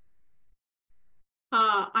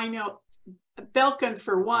 I know Belkin,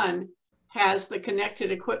 for one, has the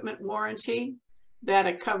connected equipment warranty that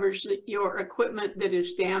it covers your equipment that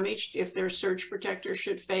is damaged if their surge protector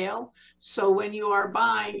should fail. So when you are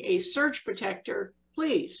buying a surge protector,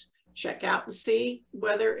 please check out and see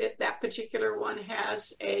whether that particular one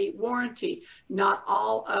has a warranty. Not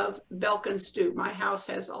all of Belkin's do. My house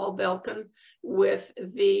has all Belkin with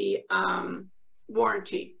the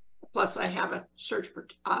warranty. Plus I have a surge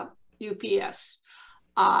UPS.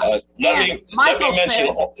 Michael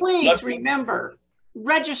says, please remember,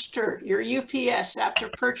 register your UPS after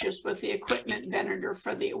purchase with the equipment vendor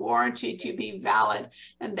for the warranty to be valid,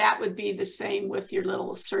 and that would be the same with your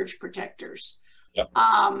little surge protectors. Yep.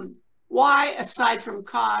 Why, aside from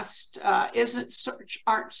cost,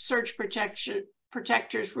 aren't surge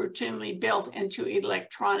protectors routinely built into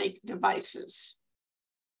electronic devices?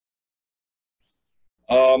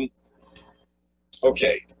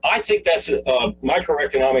 Okay, I think that's a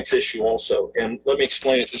microeconomics issue also, and let me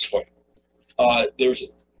explain it this way. There's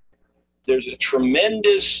a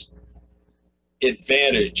tremendous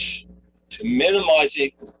advantage to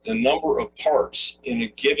minimizing the number of parts in a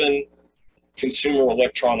given consumer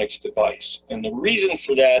electronics device. And the reason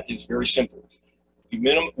for that is very simple.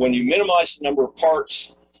 When you minimize the number of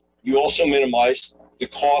parts, you also minimize the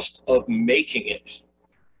cost of making it.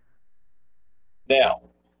 Now,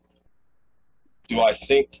 do I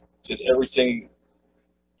think that everything,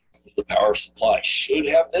 the power supply should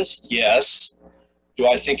have this? Yes. Do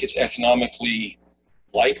I think it's economically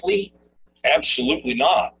likely? Absolutely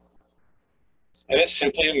not. And it's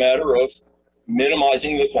simply a matter of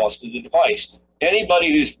minimizing the cost of the device.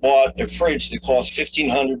 Anybody who's bought a fridge that costs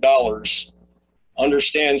 $1,500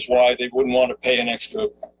 understands why they wouldn't want to pay an extra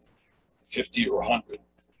 $50 or $100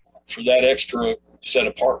 for that extra set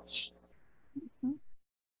of parts.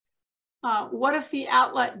 What if the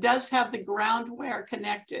outlet does have the ground wire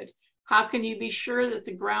connected? How can you be sure that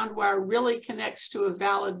the ground wire really connects to a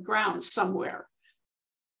valid ground somewhere?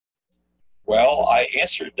 Well, I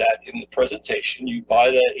answered that in the presentation. You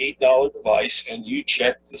buy that $8 device and you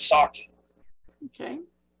check the socket. Okay.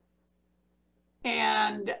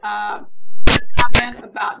 And comment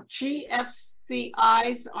about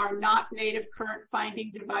GFCIs are not native current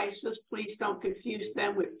finding devices. Please don't confuse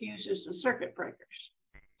them with fuses and circuit breakers.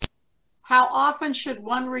 How often should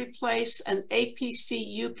one replace an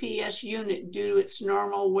APC UPS unit due to its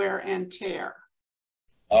normal wear and tear?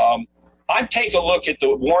 I'd take a look at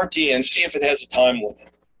the warranty and see if it has a time limit.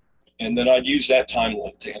 And then I'd use that time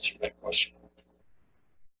limit to answer that question.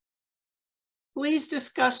 Please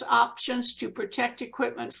discuss options to protect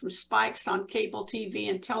equipment from spikes on cable TV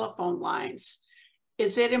and telephone lines.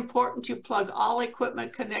 Is it important to plug all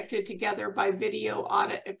equipment connected together by video,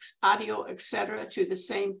 audio, etc. to the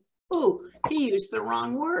same? Ooh, he used the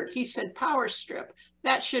wrong word. He said power strip.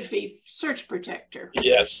 That should be surge protector.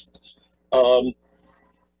 Yes.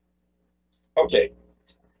 Okay.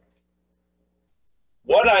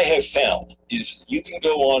 What I have found is you can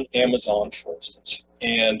go on Amazon, for instance,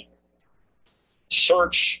 and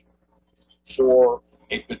search for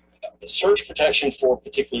a surge protection for a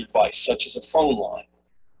particular device, such as a phone line.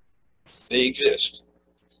 They exist.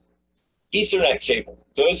 Ethernet cable,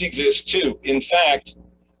 those exist too. In fact,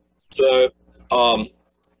 I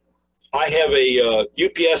have a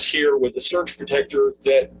UPS here with a surge protector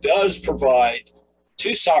that does provide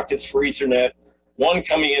 2 sockets for Ethernet, one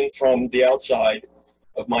coming in from the outside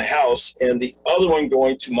of my house and the other one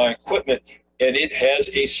going to my equipment, and it has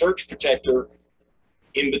a surge protector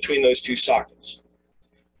in between those 2 sockets.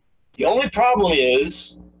 The only problem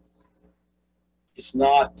is it's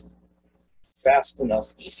not fast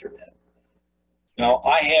enough Ethernet. Now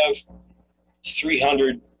I have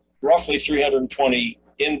roughly 320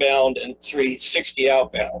 inbound and 360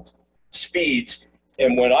 outbound speeds.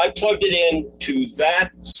 And when I plugged it in to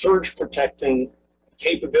that surge protecting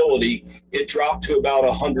capability, it dropped to about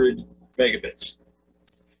 100 megabits.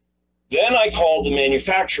 Then I called the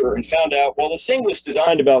manufacturer and found out, well, the thing was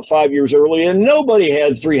designed about 5 years early and nobody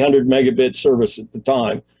had 300 megabit service at the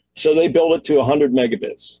time. So they built it to 100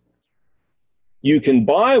 megabits. You can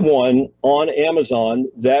buy one on Amazon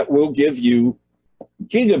that will give you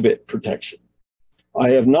gigabit protection. I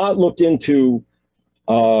have not looked into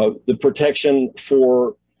the protection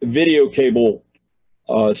for video cable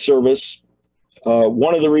service.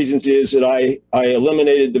 One of the reasons is that I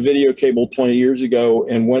eliminated the video cable 20 years ago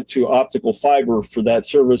and went to optical fiber for that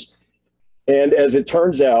service. And as it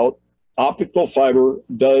turns out, optical fiber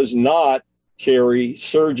does not carry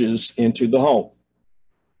surges into the home.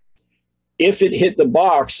 If it hit the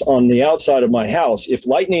box on the outside of my house, if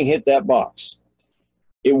lightning hit that box,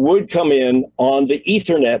 it would come in on the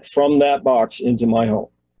Ethernet from that box into my home.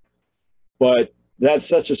 But that's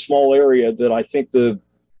such a small area that I think the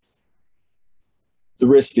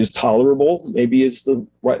risk is tolerable. Maybe it's an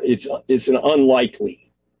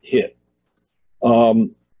unlikely hit.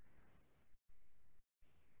 Beyond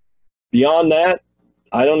that,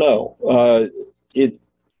 I don't know.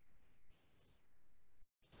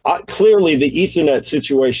 Clearly, the Ethernet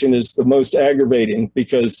situation is the most aggravating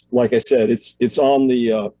because, like I said, it's on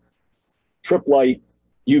the trip light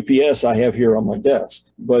UPS I have here on my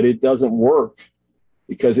desk, but it doesn't work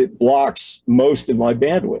because it blocks most of my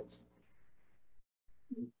bandwidth.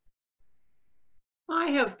 I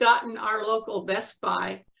have gotten our local Best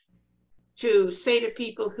Buy to say to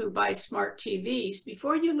people who buy smart TVs,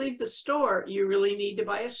 before you leave the store, you really need to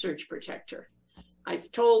buy a surge protector. I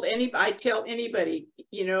tell anybody,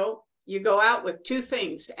 you know, you go out with 2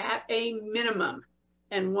 things at a minimum,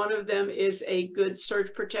 and one of them is a good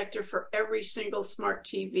surge protector for every single smart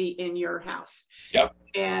TV in your house. Yep.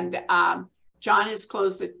 And John has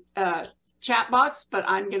closed the chat box, but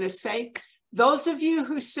I'm going to say, those of you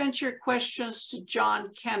who sent your questions to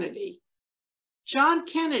John Kennedy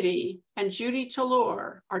and Judy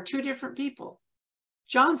Tallor are 2 different people.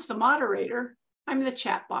 John's the moderator. I'm the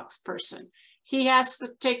chat box person. He has to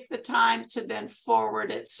take the time to then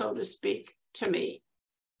forward it, so to speak, to me.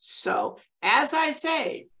 So as I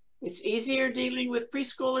say, it's easier dealing with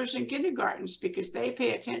preschoolers and kindergartens because they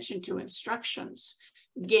pay attention to instructions.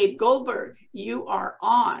 Gabe Goldberg, you are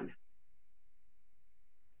on.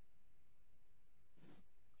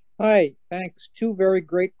 Hi, thanks. 2 very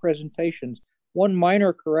great presentations. One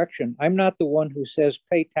minor correction. I'm not the one who says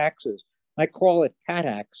pay taxes. I call it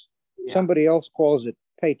tax. Yeah. Somebody else calls it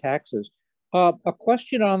pay taxes. A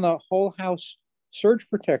question on the whole house surge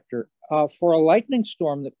protector. For a lightning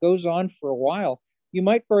storm that goes on for a while, you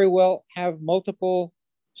might very well have multiple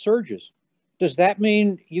surges. Does that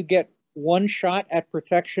mean you get one shot at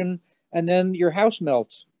protection and then your house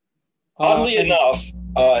melts? Oddly enough,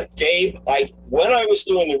 Gabe, when I was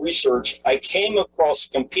doing the research, I came across a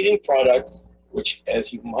competing product, which,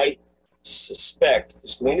 as you might suspect,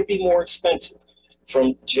 is going to be more expensive.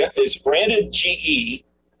 It's branded GE,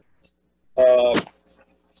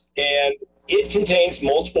 and it contains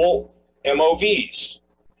multiple MOVs.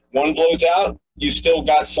 One blows out, you still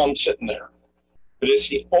got some sitting there. But it's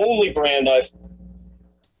the only brand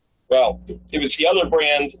it was the other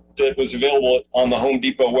brand that was available on the Home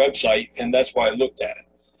Depot website, and that's why I looked at it.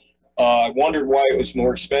 I wondered why it was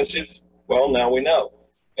more expensive. Well, now we know.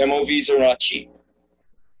 MOVs are not cheap.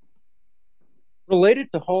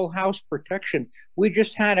 Related to whole house protection, we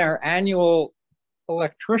just had our annual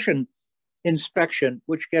electrician inspection,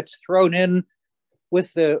 which gets thrown in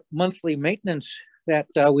with the monthly maintenance that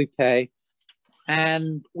we pay.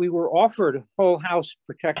 And we were offered whole house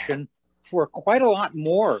protection for quite a lot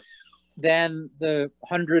more than the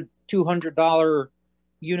 $100, $200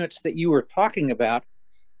 units that you were talking about.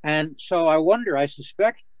 And so I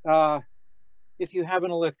suspect if you have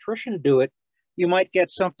an electrician do it, you might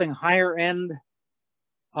get something higher end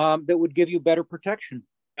that would give you better protection.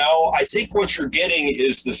 No, I think what you're getting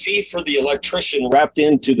is the fee for the electrician wrapped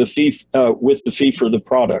into the fee with the fee for the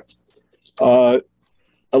product.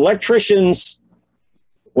 Electricians,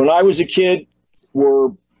 when I was a kid,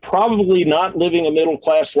 were probably not living a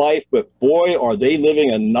middle-class life, but boy, are they living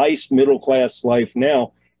a nice middle-class life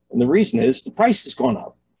now. And the reason is the price has gone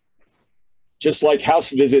up. Just like house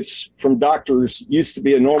visits from doctors used to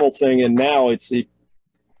be a normal thing, and now it's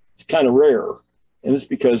kind of rare. And it's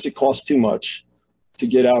because it costs too much to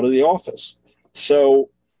get out of the office. So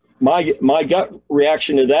my gut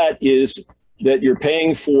reaction to that is that you're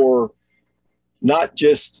paying for not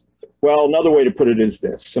just, well, another way to put it is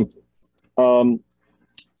this, simply.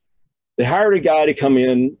 They hired a guy to come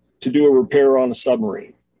in to do a repair on a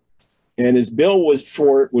submarine, and his bill was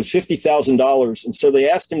 $50,000. And so they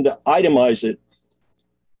asked him to itemize it.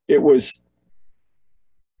 It was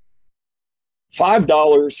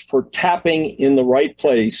 $5 for tapping in the right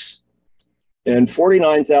place and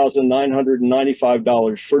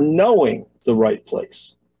 $49,995 for knowing the right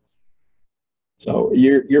place. So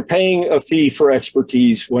you're paying a fee for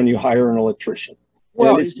expertise when you hire an electrician.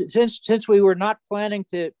 Well, since we were not planning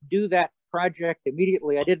to do that project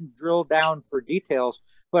immediately, I didn't drill down for details,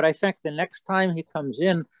 but I think the next time he comes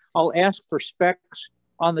in, I'll ask for specs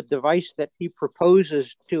on the device that he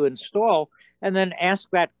proposes to install, and then ask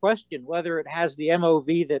that question, whether it has the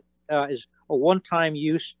MOV that is a one-time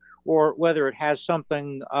use or whether it has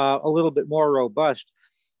something a little bit more robust.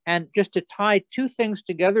 And just to tie two things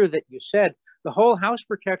together that you said, the whole house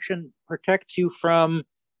protection protects you from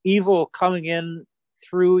evil coming in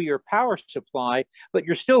through your power supply, but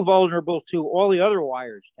you're still vulnerable to all the other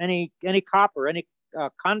wires, any copper, any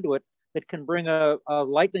conduit that can bring a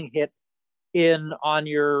lightning hit in on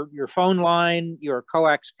your phone line, your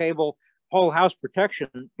coax cable. Whole house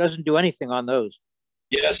protection doesn't do anything on those.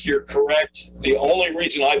 Yes, you're correct. The only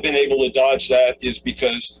reason I've been able to dodge that is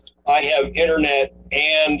because I have internet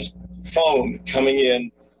and phone coming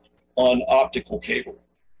in on optical cable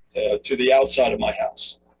to the outside of my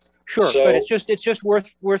house. Sure, so, but it's just worth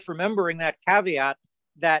remembering that caveat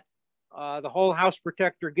that the whole house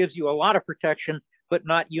protector gives you a lot of protection, but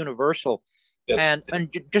not universal. And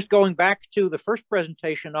just going back to the first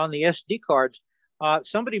presentation on the SD cards,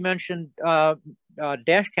 somebody mentioned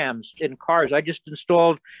dash cams in cars. I just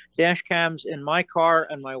installed dash cams in my car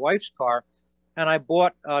and my wife's car, and I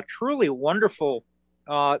bought a truly wonderful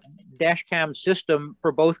dash cam system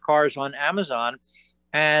for both cars on Amazon.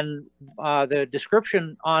 And the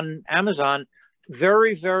description on Amazon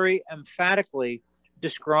very, very emphatically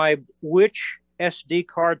described which SD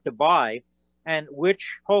card to buy and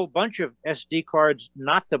which whole bunch of SD cards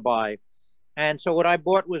not to buy. And so what I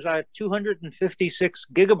bought was a 256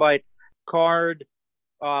 gigabyte card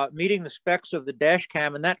meeting the specs of the dash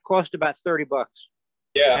cam, and that cost about $30.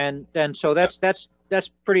 Yeah. And so that's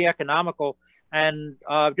pretty economical. And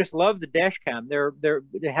just love the dash cam.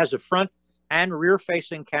 It has a front and rear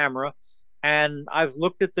facing camera. And I've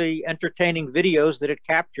looked at the entertaining videos that it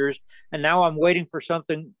captures, and now I'm waiting for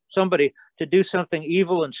somebody to do something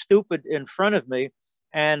evil and stupid in front of me,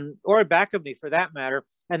 or back of me for that matter,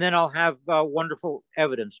 and then I'll have wonderful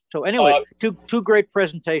evidence. So anyway, two great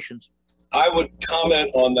presentations. I would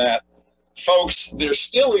comment on that. Folks, there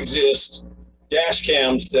still exist dash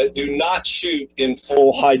cams that do not shoot in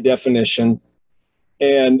full high definition.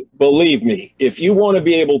 And believe me, if you want to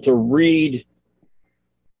be able to read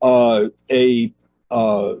a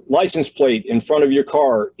license plate in front of your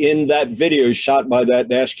car in that video shot by that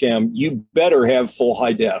dash cam, you better have full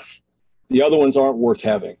high def. The other ones aren't worth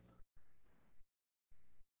having.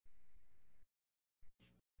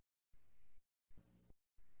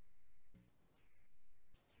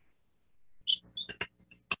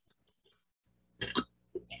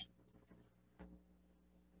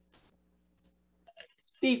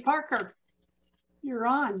 Steve Parker, you're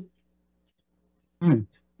on. The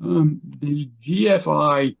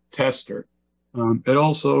GFI tester, it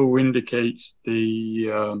also indicates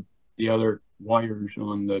the other wires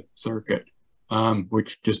on the circuit,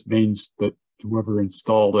 which just means that whoever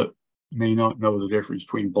installed it may not know the difference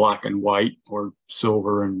between black and white or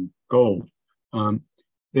silver and gold.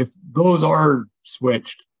 If those are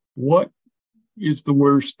switched, what is the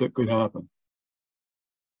worst that could happen?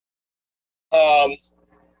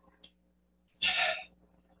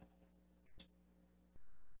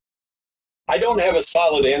 I don't have a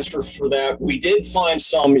solid answer for that. We did find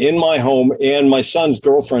some in my home and my son's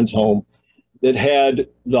girlfriend's home that had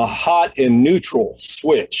the hot and neutral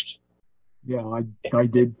switched. Yeah, I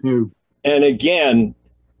did too. And again,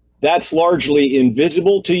 that's largely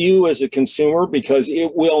invisible to you as a consumer because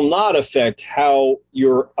it will not affect how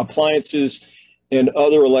your appliances and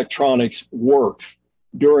other electronics work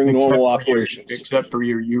during normal operations. Except for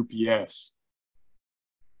your UPS.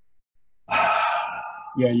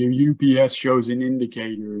 Yeah, your UPS shows an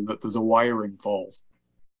indicator that there's a wiring fault.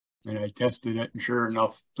 And I tested it, and sure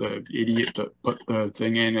enough, the idiot that put the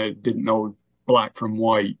thing in it didn't know black from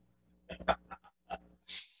white.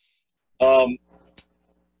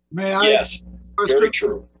 May I? Yes, very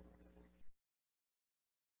true.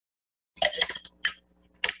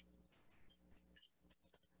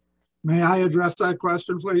 May I address that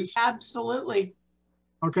question, please? Absolutely.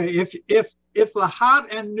 Okay, if the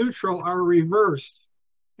hot and neutral are reversed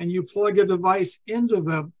and you plug a device into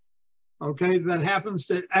them, okay, that happens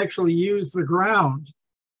to actually use the ground,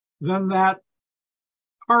 then that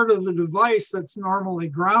part of the device that's normally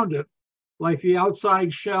grounded, like the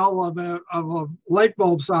outside shell of a light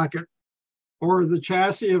bulb socket or the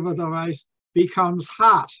chassis of a device, becomes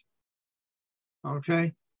hot.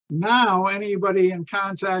 Okay, now anybody in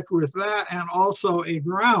contact with that and also a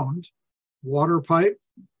ground, water pipe,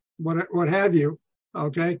 what have you,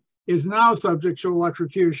 okay, is now subject to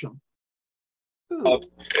electrocution. No,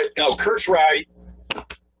 Kurt's right.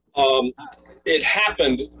 It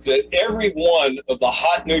happened that every one of the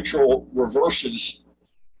hot neutral reverses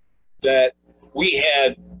that we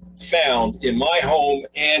had found in my home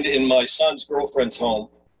and in my son's girlfriend's home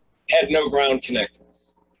had no ground connected.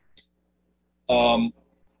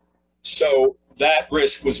 So that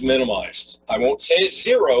risk was minimized. I won't say it's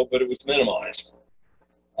zero, but it was minimized.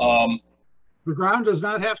 The ground does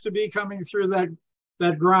not have to be coming through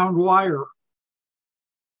that ground wire.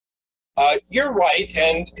 You're right,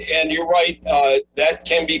 and you're right. That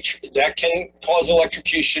can cause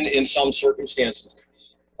electrocution in some circumstances.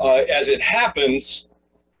 As it happens,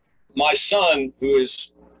 my son, who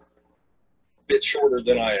is a bit shorter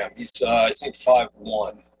than I am, he's I think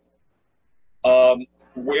 5'1",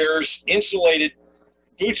 wears insulated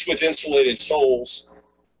boots with insulated soles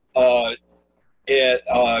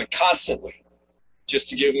constantly, just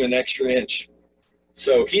to give him an extra inch.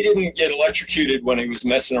 So he didn't get electrocuted when he was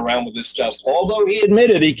messing around with this stuff, although he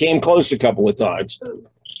admitted he came close a couple of times.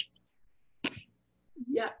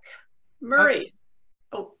 Yuck. Murray.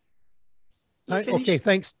 Okay,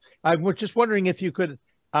 thanks. I was just wondering if you could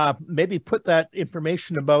maybe put that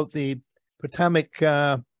information about the Potomac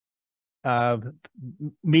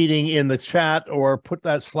meeting in the chat, or put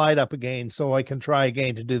that slide up again so I can try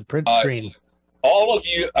again to do the print screen. All of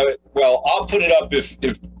you, well, I'll put it up if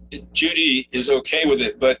Judy is okay with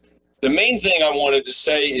it, but the main thing I wanted to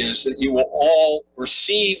say is that you will all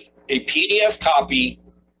receive a PDF copy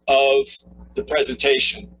of the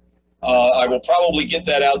presentation. I will probably get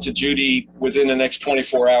that out to Judy within the next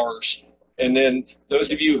 24 hours. And then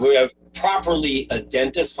those of you who have properly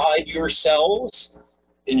identified yourselves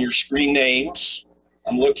in your screen names,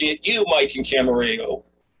 I'm looking at you, Mike and Camarego,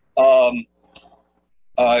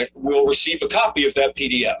 will receive a copy of that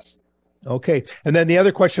PDF. Okay. And then the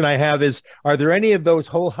other question I have is, are there any of those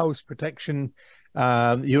whole house protection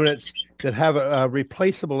units that have a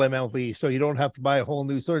replaceable MLV, so you don't have to buy a whole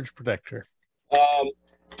new surge protector?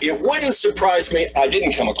 It wouldn't surprise me. I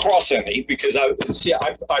didn't come across any because I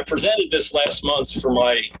presented this last month for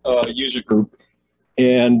my user group,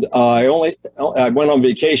 and I went on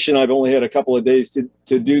vacation. I've only had a couple of days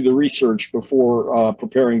to do the research before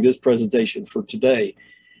preparing this presentation for today.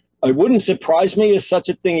 It wouldn't surprise me if such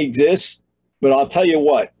a thing exists, but I'll tell you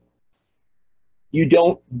what, you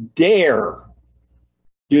don't dare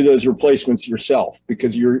do those replacements yourself,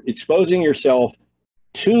 because you're exposing yourself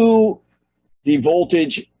to the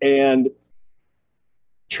voltage and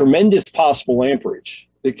tremendous possible amperage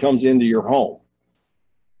that comes into your home.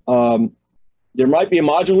 There might be a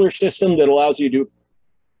modular system that allows you to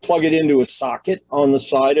plug it into a socket on the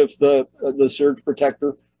side of the surge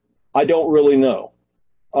protector. I don't really know.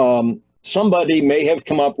 Somebody may have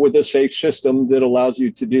come up with a safe system that allows you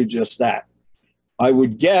to do just that. I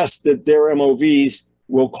would guess that their MOVs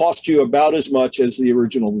will cost you about as much as the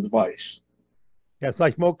original device. Yeah, it's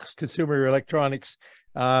like most consumer electronics.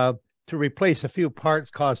 To replace a few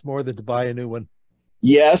parts costs more than to buy a new one.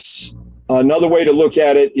 Yes. Another way to look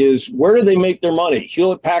at it is, where do they make their money?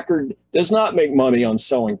 Hewlett-Packard does not make money on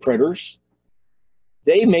selling printers.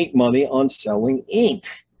 They make money on selling ink.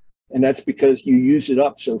 And that's because you use it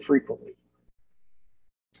up so frequently.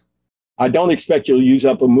 I don't expect you'll use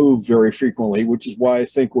up a move very frequently, which is why I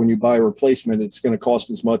think when you buy a replacement, it's going to cost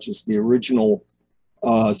as much as the original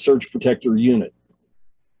surge protector unit.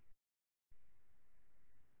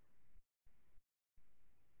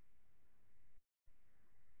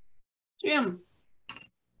 Jim,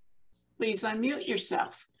 please unmute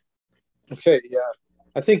yourself. Okay, yeah.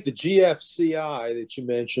 I think the GFCI that you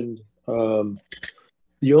mentioned,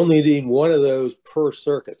 you only need one of those per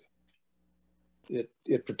circuit.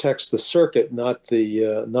 It protects the circuit, not the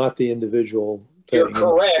individual thing. You're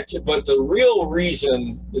correct, but the real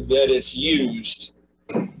reason that it's used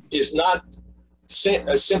is not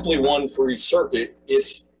simply one for each circuit.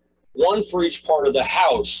 It's one for each part of the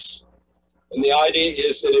house. And the idea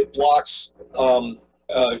is that it blocks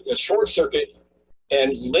a short circuit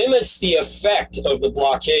and limits the effect of the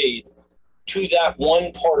blockade to that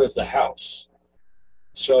one part of the house.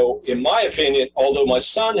 So in my opinion, although my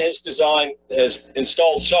son has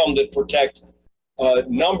installed some that protect a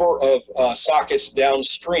number of sockets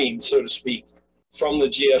downstream, so to speak, from the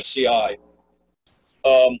GFCI,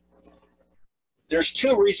 there's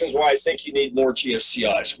two reasons why I think you need more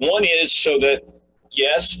GFCIs. One is so that,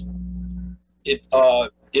 yes,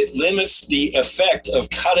 it limits the effect of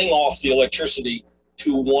cutting off the electricity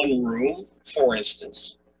to one room, for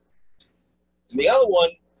instance. And the other one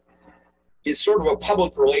is sort of a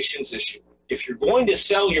public relations issue. If you're going to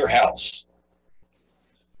sell your house,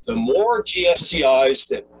 the more GFCIs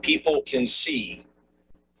that people can see,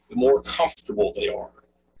 the more comfortable they are.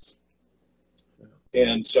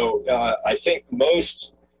 And so I think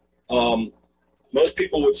most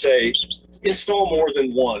people would say install more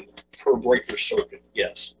than one per breaker circuit.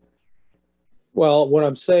 Yes. Well, what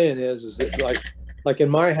I'm saying is that like in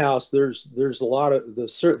my house, there's a lot of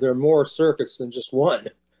there are more circuits than just one.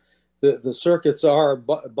 The circuits are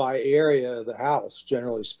by area of the house,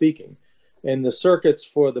 generally speaking, and the circuits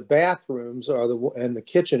for the bathrooms and the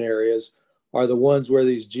kitchen areas are the ones where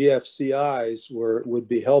these GFCIs would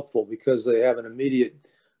be helpful, because they have an immediate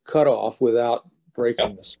cutoff without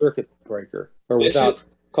breaking the circuit breaker, or without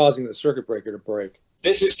causing the circuit breaker to break.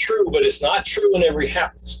 This is true, but it's not true in every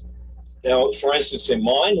house. Now, for instance, in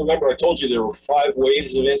mine, remember I told you there were 5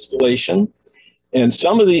 waves of installation, and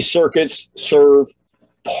some of these circuits serve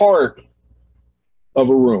part of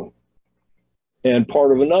a room and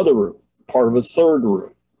part of another room, part of a third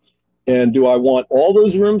room. And do I want all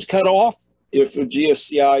those rooms cut off if a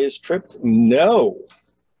GFCI is tripped? No.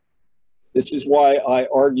 This is why I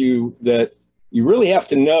argue that you really have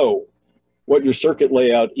to know what your circuit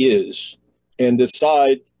layout is and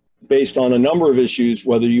decide based on a number of issues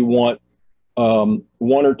whether you want 1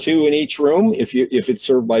 or 2 in each room if it's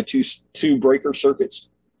served by two breaker circuits.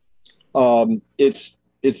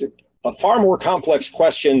 It's a far more complex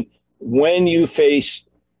question when you face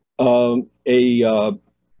a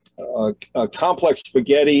complex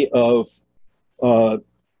spaghetti of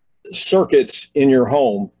circuits in your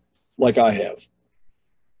home like I have.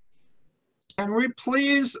 Can we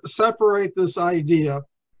please separate this idea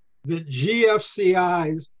that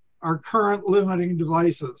GFCIs are current limiting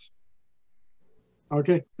devices?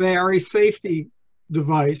 Okay, they are a safety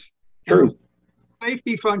device. True. The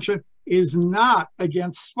safety function is not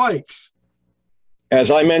against spikes.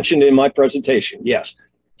 As I mentioned in my presentation, yes,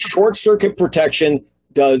 short circuit protection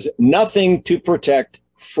does nothing to protect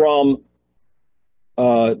from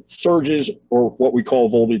surges or what we call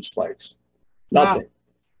voltage spikes. Nothing. Now,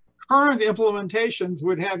 current implementations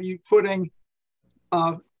would have you putting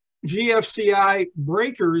GFCI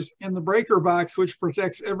breakers in the breaker box, which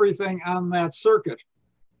protects everything on that circuit.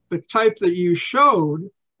 The type that you showed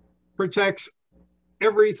protects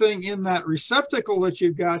everything in that receptacle that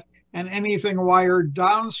you've got and anything wired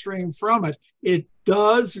downstream from it. It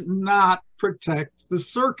does not protect the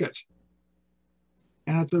circuit.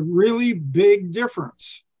 And it's a really big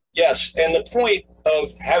difference. Yes, and the point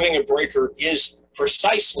of having a breaker is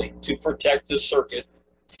precisely to protect the circuit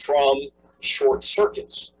from short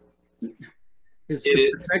circuits. It's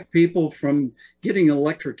to protect people from getting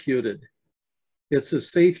electrocuted. It's a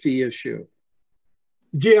safety issue.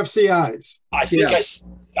 GFCIs. I think I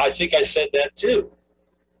said that too,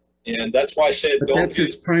 and that's why I said but that's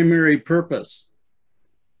its primary purpose.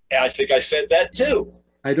 I think I said that too.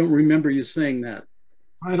 I don't remember you saying that.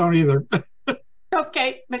 I don't either.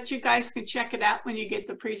 Okay, but you guys can check it out when you get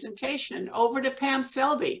the presentation. Over to Pam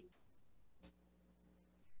Selby.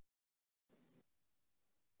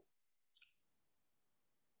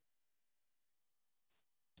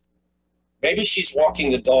 Maybe she's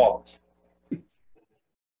walking the dog.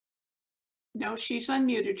 No, she's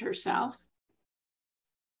unmuted herself.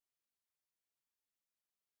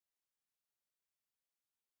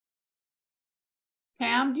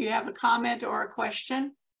 Pam, do you have a comment or a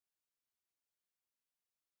question?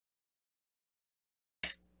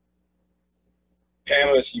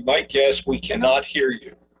 Pam, as you might guess, we cannot hear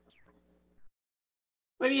you.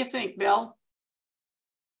 What do you think, Bill?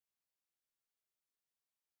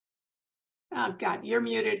 Oh, God, you're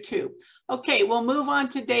muted too. Okay, we'll move on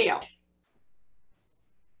to Dale.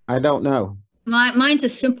 I don't know. Mine's a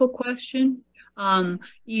simple question.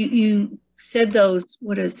 You said those,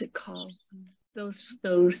 what is it called?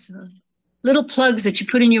 Those little plugs that you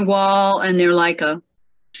put in your wall, and they're like a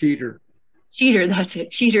cheater. That's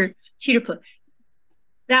it. Cheater plug.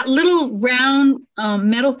 That little round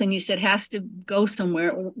metal thing you said has to go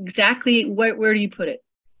somewhere. Exactly where do you put it?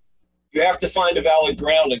 You have to find a valid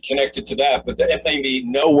ground and connect it to that, but it may be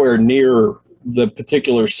nowhere near the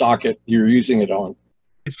particular socket you're using it on.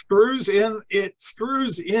 It screws in. It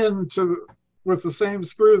screws into with the same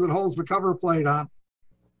screw that holds the cover plate on.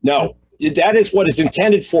 No, that is what it's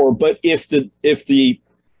intended for. But if the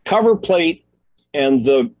cover plate and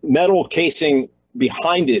the metal casing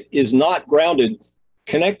behind it is not grounded,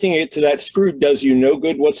 connecting it to that screw does you no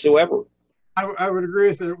good whatsoever. I would agree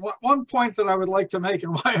with it. One point that I would like to make,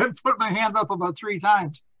 and why I've put my hand up about 3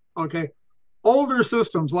 times. Okay, older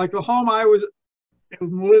systems like the home I was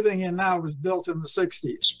living in now was built in the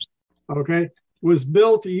 60s. Okay, was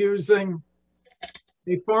built using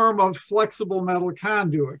a form of flexible metal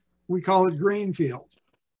conduit. We call it greenfield.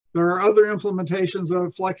 There are other implementations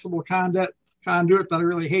of flexible conduit that I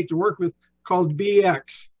really hate to work with called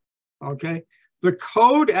BX. Okay, the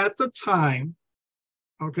code at the time,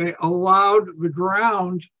 okay, allowed the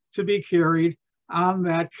ground to be carried on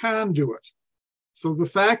that conduit. So the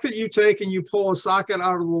fact that you take and you pull a socket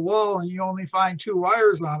out of the wall and you only find 2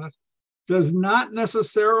 wires on it does not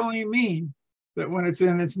necessarily mean that when it's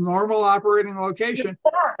in its normal operating location.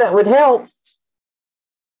 That would help.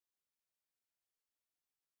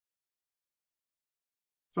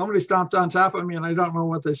 Somebody stomped on top of me and I don't know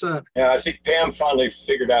what they said. Yeah, I think Pam finally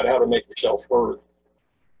figured out how to make herself heard.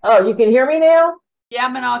 Oh, you can hear me now? Yeah,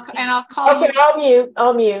 and I'll call okay, you.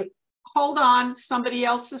 I'll mute. Hold on, somebody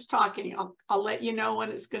else is talking. I'll let you know when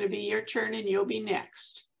it's going to be your turn and you'll be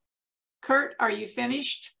next. Kurt, are you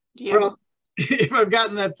finished? Do you well, if I've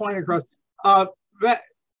gotten that point across,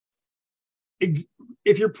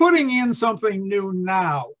 if you're putting in something new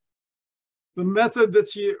now, the method that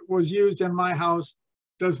was used in my house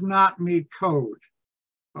does not meet code,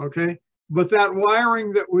 okay? But that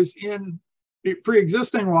wiring that was in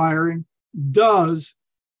pre-existing wiring does,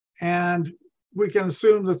 and we can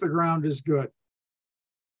assume that the ground is good.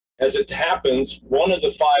 As it happens, one of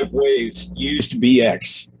the 5 ways used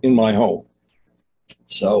BX in my home.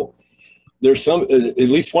 So there's at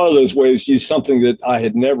least one of those ways used something that I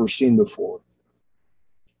had never seen before.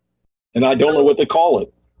 And I don't know what to call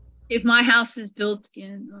it. If my house is built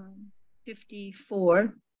in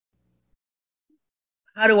 54,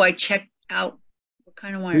 how do I check out what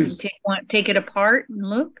kind of wiring? Take it apart and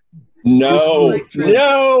look? No,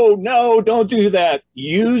 don't do that.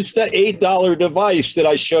 Use the $8 device that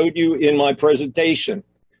I showed you in my presentation.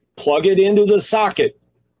 Plug it into the socket.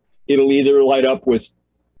 It'll either light up with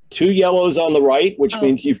 2 yellows on the right, which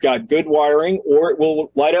means you've got good wiring, or it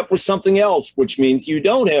will light up with something else, which means you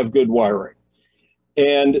don't have good wiring.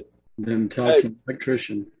 And then talk to an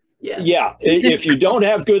electrician. Yes. Yeah, if you don't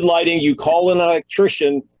have good lighting, you call an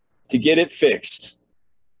electrician to get it fixed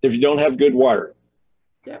if you don't have good wiring.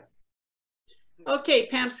 Yep. Okay,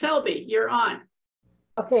 Pam Selby, you're on.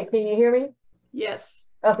 Okay, can you hear me? Yes.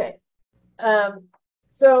 Okay.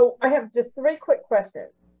 So I have just 3 quick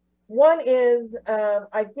questions. One is,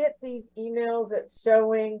 I get these emails that's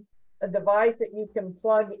showing a device that you can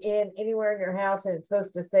plug in anywhere in your house and it's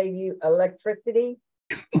supposed to save you electricity.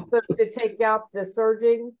 It's supposed to take out the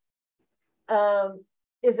surging.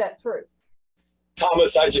 Is that true?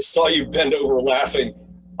 Thomas, I just saw you bend over laughing.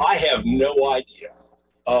 I have no idea.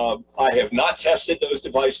 I have not tested those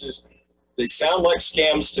devices. They sound like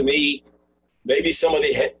scams to me. Maybe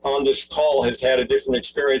somebody on this call has had a different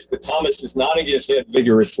experience, but Thomas is nodding his head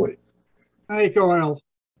vigorously. Hey, Coyle.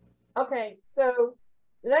 Okay, so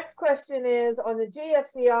the next question is on the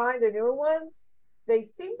GFCI, the newer ones, they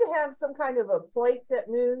seem to have some kind of a plate that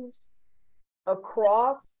moves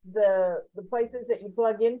across the places that you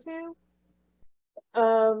plug into.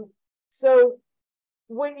 So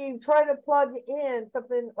when you try to plug in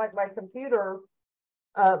something like my computer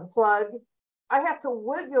plug, I have to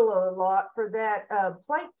wiggle a lot for that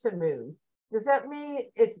plate to move. Does that mean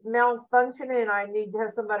it's malfunctioning and I need to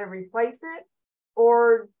have somebody replace it?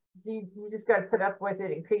 Or do you just got to put up with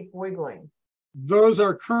it and keep wiggling? Those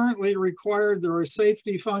are currently required. They're a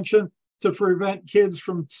safety function to prevent kids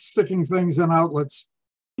from sticking things in outlets.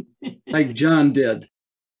 Like John did.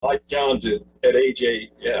 Like John did at age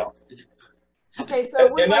 8, yeah. Okay,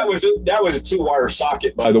 so and that was a 2-wire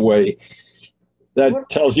socket, by the way. That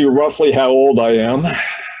tells you roughly how old I am.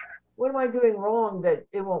 What am I doing wrong that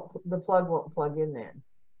the plug won't plug in then?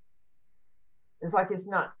 It's like it's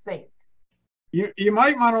not synced. You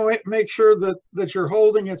might want to make sure that you're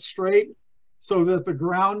holding it straight so that the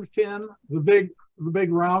ground pin, the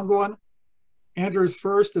big round one, enters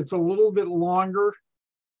first. It's a little bit longer.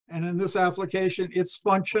 And in this application, its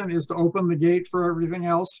function is to open the gate for everything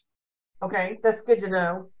else. Okay, that's good to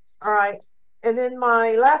know. All right. And then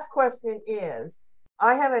my last question is,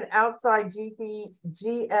 I have an outside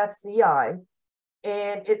GFCI,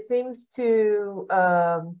 and it seems to,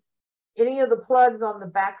 any of the plugs on the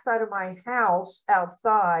backside of my house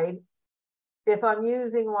outside, if I'm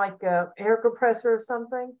using like a air compressor or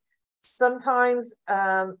something, sometimes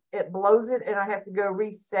it blows it and I have to go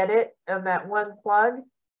reset it on that one plug.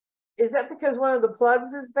 Is that because one of the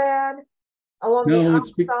plugs is bad along the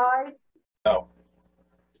outside? No.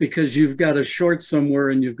 Because you've got a short somewhere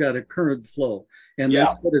and you've got a current flow, and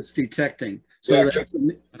that's what it's detecting. So that's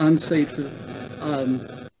unsafe.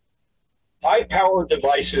 High power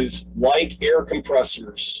devices like air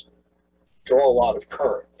compressors draw a lot of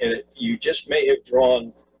current, and you just may have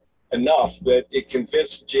drawn enough that it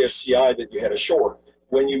convinced the GFCI that you had a short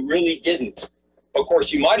when you really didn't. Of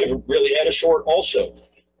course, you might have really had a short also.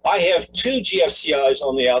 I have 2 GFCIs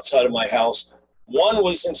on the outside of my house. One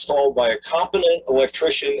was installed by a competent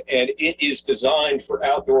electrician, and it is designed for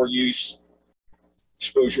outdoor use,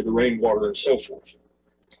 exposure to rainwater and so forth.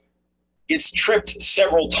 It's tripped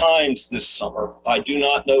several times this summer. I do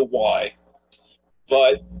not know why,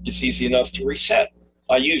 but it's easy enough to reset.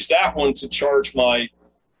 I use that one to charge my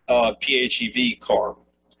PHEV car.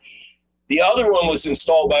 The other one was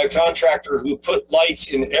installed by a contractor who put lights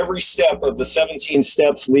in every step of the 17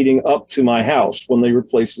 steps leading up to my house when they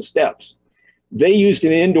replaced the steps. They used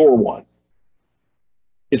an indoor one.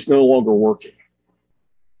 It's no longer working.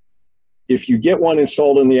 If you get one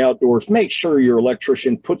installed in the outdoors, make sure your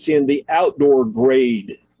electrician puts in the outdoor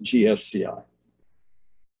grade GFCI.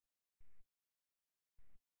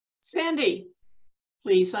 Sandy,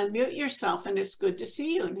 please unmute yourself, and it's good to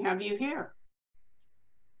see you and have you here.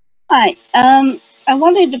 Hi, I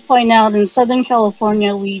wanted to point out in Southern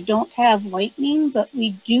California, we don't have lightning, but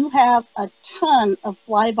we do have a ton of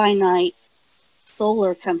fly-by-night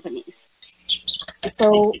solar companies.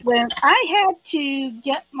 So when I had to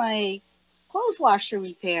get my clothes washer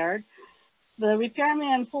repaired, the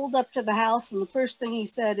repairman pulled up to the house, and the first thing he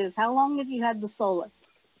said is, "How long have you had the solar?"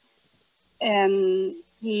 And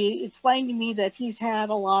he explained to me that he's had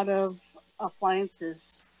a lot of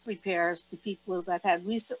appliances repairs to people that had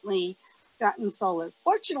recently gotten solar.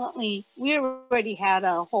 Fortunately, we already had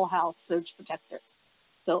a whole house surge protector,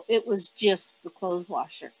 so it was just the clothes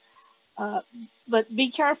washer. But be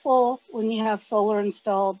careful when you have solar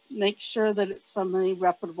installed. Make sure that it's from a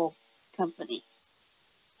reputable company.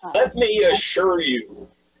 Let me assure you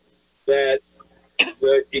that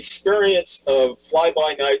the experience of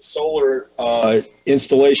fly-by-night solar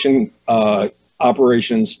installation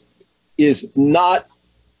operations is not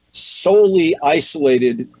solely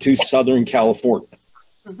isolated to Southern California.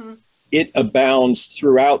 Mm-hmm. It abounds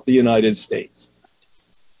throughout the United States.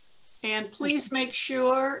 And please make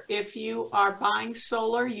sure if you are buying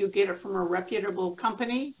solar, you get it from a reputable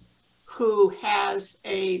company who has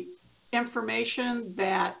information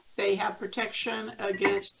that they have protection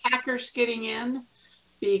against hackers getting in,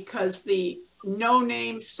 because the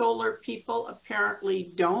no-name solar people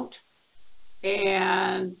apparently don't.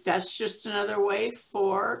 And that's just another way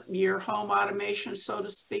for your home automation, so to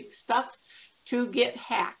speak, stuff to get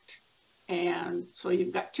hacked. And so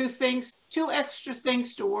you've got two extra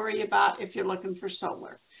things to worry about if you're looking for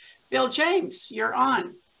solar. Bill James, you're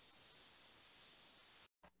on.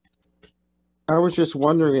 I was just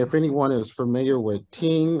wondering if anyone is familiar with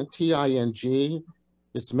Ting, T-I-N-G.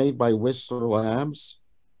 It's made by Whistler Labs,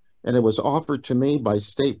 and it was offered to me by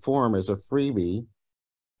State Farm as a freebie.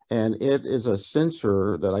 And it is a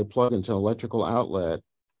sensor that I plug into an electrical outlet,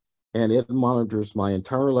 and it monitors my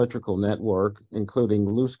entire electrical network, including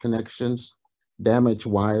loose connections, damaged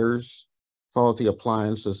wires, faulty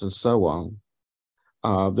appliances, and so on.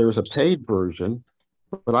 There's a paid version,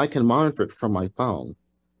 but I can monitor it from my phone.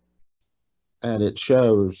 And it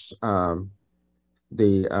shows I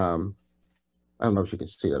don't know if you can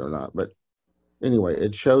see it or not, but anyway,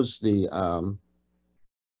 it shows the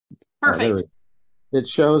Perfect. It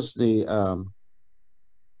shows the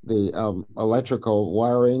electrical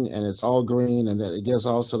wiring, and it's all green, and then it gives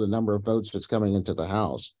also the number of votes that's coming into the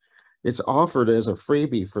house. It's offered as a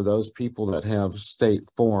freebie for those people that have State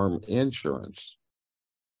Farm insurance.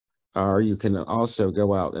 Or you can also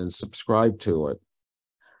go out and subscribe to it.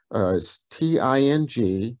 It's Ting,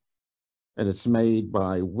 and it's made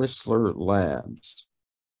by Whistler Labs.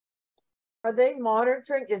 Are they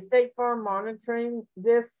monitoring? Is State Farm monitoring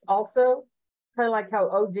this also? Kind of like how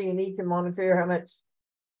OG&E can monitor how much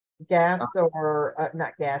gas or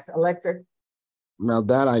not gas, electric. Now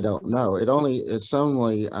that I don't know. It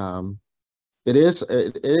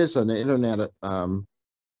is an Internet of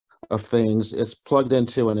Things. It's plugged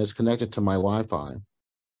into and is connected to my Wi-Fi.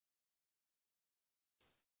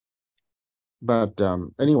 But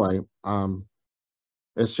anyway,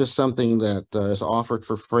 it's just something that is offered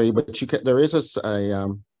for free. But there is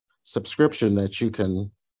a subscription that you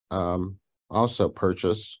can also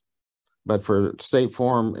purchase. But for State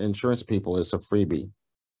Farm insurance people, it's a freebie.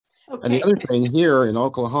 Okay. And the other thing here in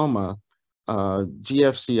Oklahoma,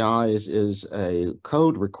 GFCI is a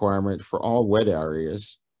code requirement for all wet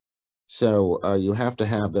areas. So you have to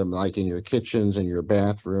have them like in your kitchens and your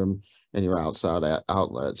bathroom and your outside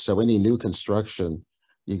outlets. So any new construction,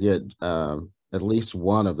 you get at least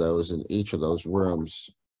one of those in each of those rooms.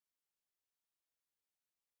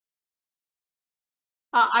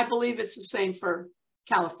 I believe it's the same for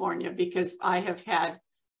California, because I have had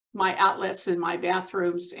my outlets in my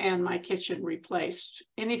bathrooms and my kitchen replaced.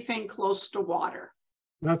 Anything close to water.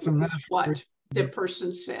 That's a matter. What the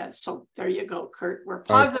person said. So there you go, Kurt. We're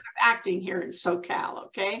positive acting here in SoCal,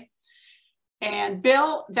 okay? And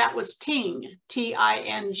Bill, that was Ting,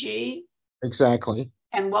 T-I-N-G. Exactly.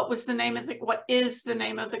 And what is the name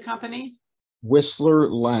of the company?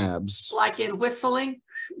 Whistler Labs. Like in whistling?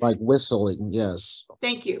 Like whistling, yes.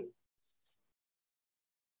 Thank you.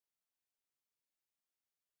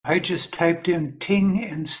 I just typed in Ting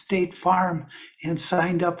and State Farm and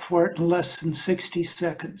signed up for it in less than 60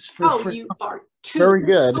 seconds. For you are too very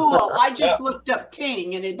good. Cool. I just looked up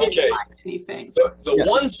Ting and it didn't find anything. The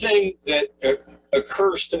one thing that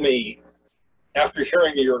occurs to me after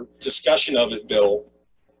hearing your discussion of it, Bill,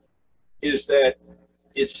 is that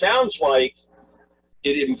it sounds like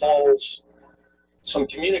it involves some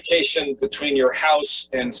communication between your house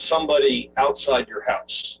and somebody outside your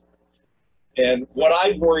house. And what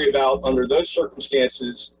I'd worry about under those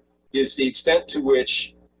circumstances is the extent to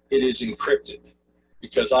which it is encrypted,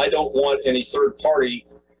 because I don't want any third party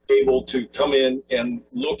able to come in and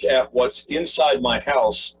look at what's inside my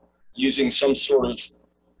house using some sort of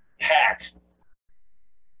hack.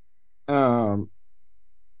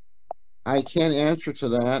 I can't answer to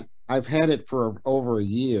that. I've had it for over a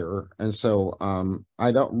year, and so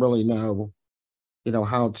I don't really know,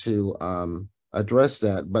 how to address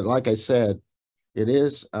that. But like I said, it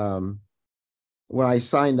is when I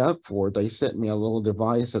signed up for it, they sent me a little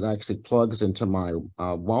device that actually plugs into my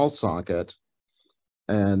wall socket,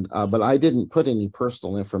 and but I didn't put any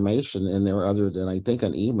personal information in there other than I think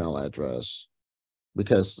an email address,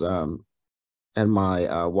 because and my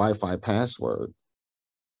Wi-Fi password.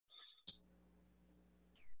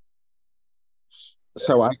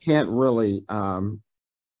 So I can't really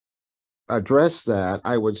address that.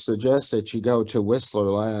 I would suggest that you go to Whistler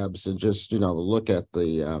Labs and just, look at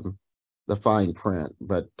the fine print.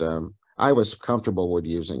 But I was comfortable with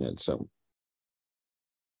using it. So,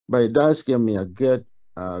 but it does give me a good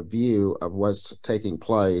view of what's taking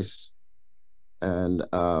place, and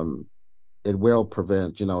it will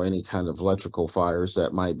prevent, any kind of electrical fires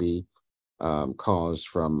that might be caused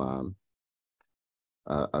from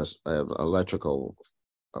electrical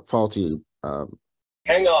faulty.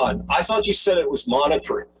 Hang on, I thought you said it was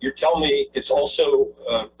monitoring. You're telling me it's also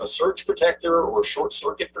a surge protector or short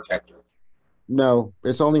circuit protector? No,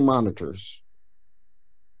 it's only monitors.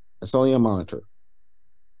 It's only a monitor.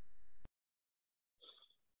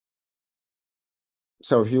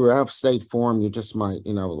 So if you have State Farm, you just might,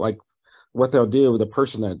 like what they'll do, the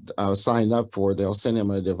person that signed up for it, they'll send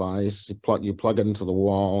him a device, you plug it into the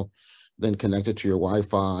wall, then connect it to your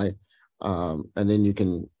Wi-Fi, and then you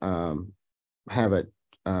can have it,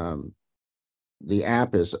 the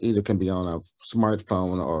app is either can be on a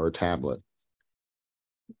smartphone or a tablet.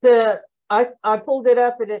 I pulled it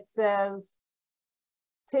up and it says,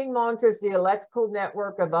 Ting monitors the electrical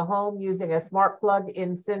network of the home using a smart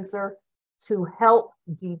plug-in sensor to help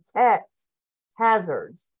detect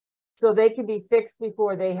hazards so they can be fixed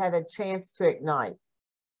before they have a chance to ignite.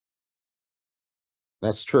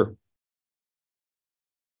 That's true.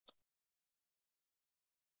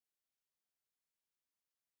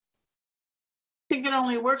 I think it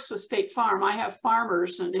only works with State Farm. I have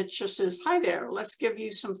farmers and it just says, hi there, let's give you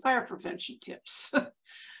some fire prevention tips.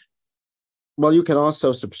 Well, you can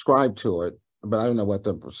also subscribe to it, but I don't know what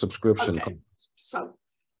the subscription Okay. costs. So,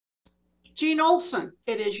 Gene Olson,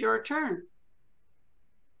 it is your turn.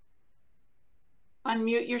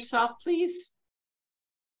 Unmute yourself, please.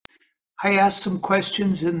 I asked some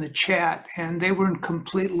questions in the chat and they weren't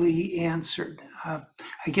completely answered.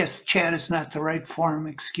 I guess chat is not the right forum,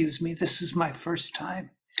 excuse me. This is my first time.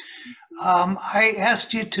 I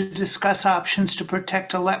asked you to discuss options to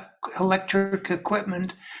protect electric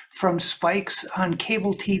equipment from spikes on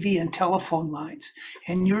cable TV and telephone lines.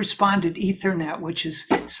 And you responded Ethernet, which is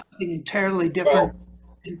something entirely different.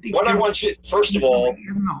 Well, what I want you, first of all,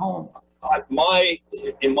 in the home.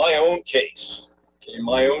 In my own case, in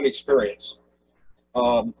my own experience,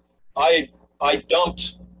 I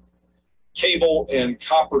dumped cable and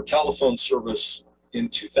copper telephone service in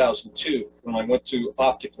 2002 when I went to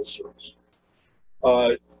optical service.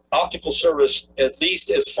 Optical service, at least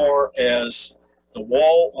as far as the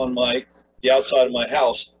wall on the outside of my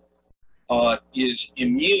house, is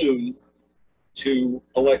immune to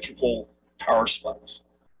electrical power spikes.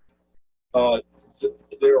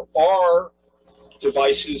 There are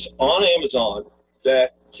devices on Amazon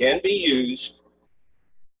that can be used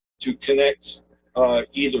to connect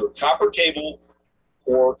either copper cable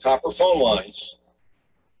or copper phone lines.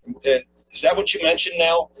 And is that what you mentioned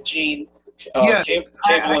now, Gene? Yes, cable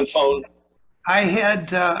and phone? I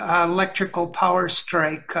had electrical power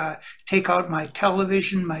strike take out my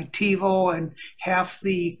television, my TiVo, and half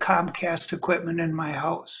the Comcast equipment in my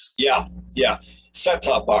house. Yeah.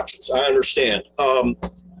 Set-top boxes, I understand.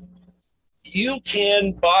 You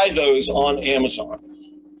can buy those on Amazon.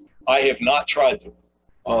 I have not tried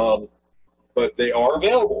them, but they are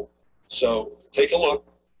available. So take a look.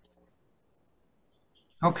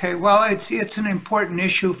 Okay, well, it's an important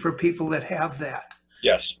issue for people that have that.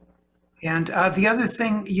 Yes. And the other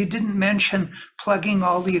thing, you didn't mention plugging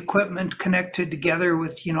all the equipment connected together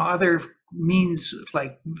with, other means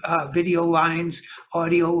like video lines,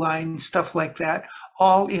 audio lines, stuff like that,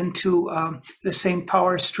 all into the same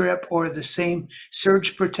power strip or the same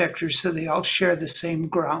surge protector, so they all share the same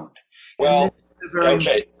ground. Well,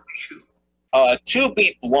 okay. To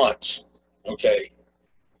be blunt, okay,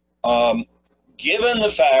 given the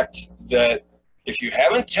fact that if you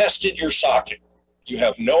haven't tested your socket, you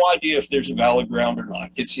have no idea if there's a valid ground or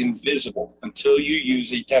not. It's invisible until you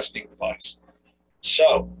use a testing device.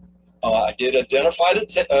 So I did identify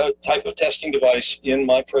the type of testing device in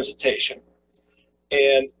my presentation.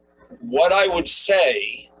 And what I would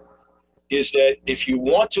say is that if you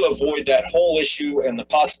want to avoid that whole issue and the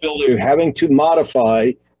possibility of having to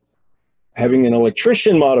modify, having an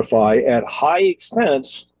electrician modify at high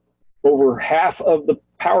expense over half of the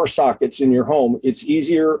power sockets in your home, it's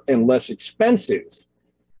easier and less expensive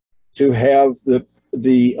to have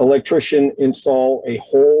the electrician install a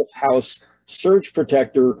whole house surge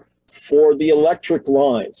protector for the electric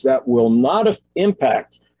lines. That will not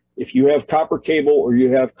if you have copper cable or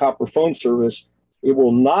you have copper phone service, it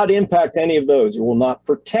will not impact any of those. It will not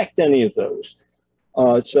protect any of those.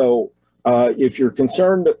 So if you're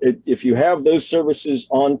concerned, if you have those services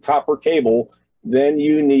on copper cable, then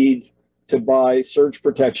you need to buy surge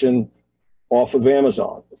protection off of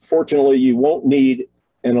Amazon. Fortunately, you won't need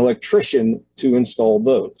an electrician to install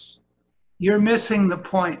those. You're missing the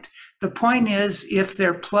point. The point is if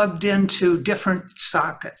they're plugged into different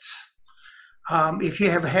sockets. If you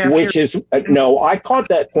have half, no, I caught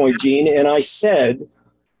that point, Gene, and I said,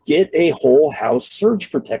 get a whole house surge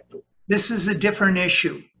protector. This is a different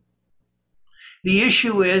issue. The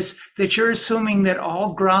issue is that you're assuming that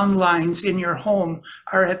all ground lines in your home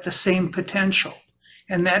are at the same potential.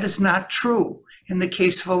 And that is not true in the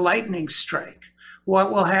case of a lightning strike.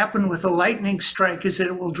 What will happen with a lightning strike is that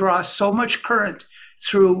it will draw so much current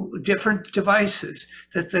through different devices,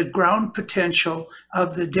 that the ground potential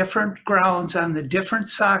of the different grounds on the different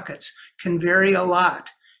sockets can vary a lot.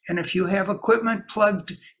 And if you have equipment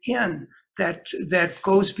plugged in that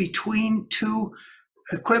goes between two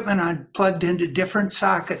equipment plugged into different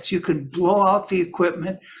sockets, you can blow out the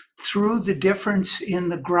equipment through the difference in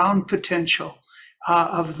the ground potential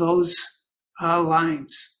of those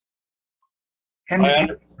lines.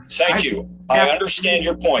 And thank you. I understand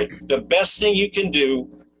your point. The best thing you can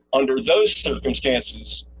do under those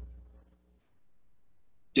circumstances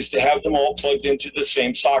is to have them all plugged into the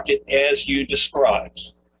same socket as you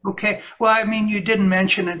described. Okay. Well, I mean, you didn't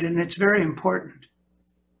mention it, and it's very important.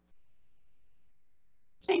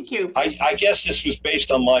 Thank you. I guess this was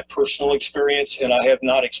based on my personal experience, and I have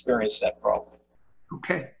not experienced that problem.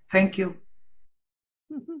 Okay. Thank you.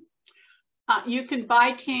 You can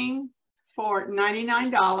buy Ting for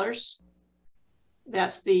 $99.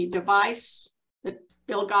 That's the device that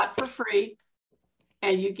Bill got for free.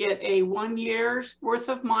 And you get a 1 year's worth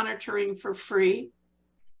of monitoring for free.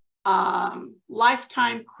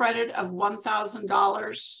 Lifetime credit of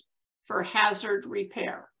 $1,000 for hazard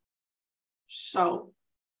repair. So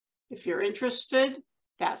if you're interested,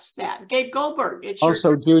 that's that. Gabe Goldberg, it's also,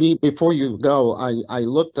 your Judy, before you go, I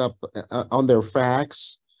looked up on their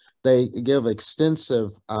facts. They give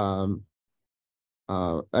extensive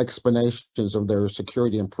explanations of their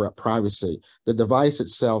security and privacy. The device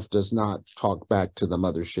itself does not talk back to the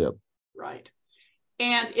mothership. Right.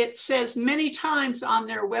 And it says many times on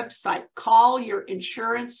their website, call your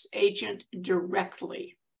insurance agent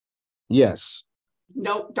directly. Yes.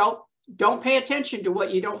 No, don't pay attention to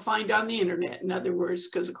what you don't find on the internet. In other words,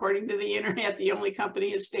 because according to the internet, the only company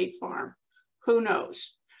is State Farm. Who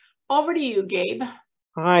knows? Over to you, Gabe.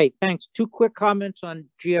 Hi, thanks. Two quick comments on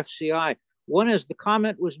GFCI. One is the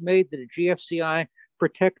comment was made that a GFCI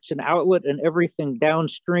protects an outlet and everything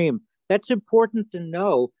downstream. That's important to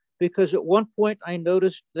know because at one point I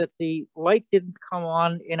noticed that the light didn't come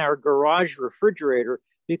on in our garage refrigerator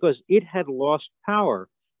because it had lost power.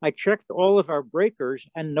 I checked all of our breakers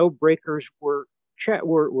and no breakers were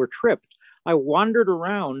tripped. I wandered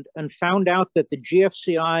around and found out that the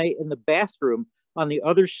GFCI in the bathroom on the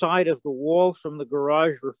other side of the wall from the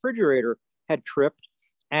garage refrigerator had tripped,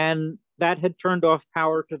 and that had turned off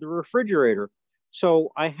power to the refrigerator.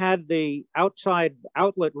 So I had the outside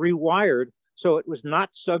outlet rewired so it was not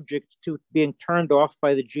subject to being turned off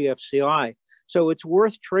by the GFCI. So it's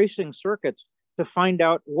worth tracing circuits to find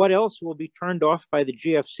out what else will be turned off by the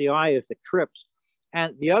GFCI if it trips.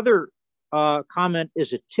 And the other comment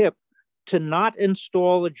is a tip to not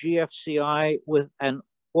install a GFCI with an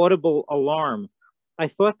audible alarm. I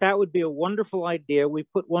thought that would be a wonderful idea. We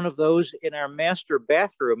put one of those in our master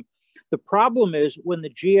bathroom. The problem is when the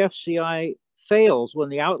GFCI fails, when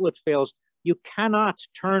the outlet fails, you cannot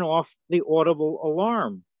turn off the audible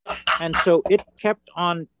alarm. And so it kept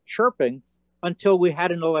on chirping until we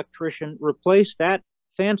had an electrician replace that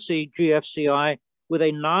fancy GFCI with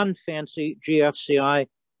a non-fancy GFCI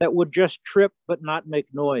that would just trip but not make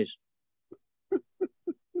noise.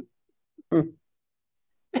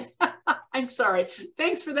 I'm sorry.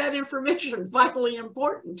 Thanks for that information. Vitally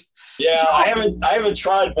important. Yeah, I haven't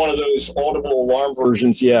tried one of those audible alarm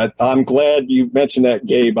versions yet. I'm glad you mentioned that,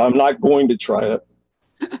 Gabe. I'm not going to try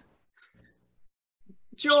it.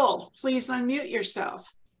 Joel, please unmute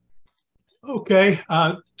yourself. Okay,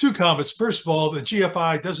 two comments. First of all, the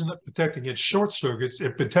GFI doesn't protect against short circuits.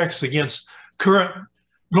 It protects against current.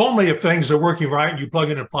 Normally, if things are working right and you plug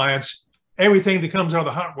in an appliance, everything that comes out of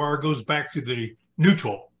the hot wire goes back to the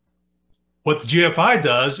neutral. What the GFI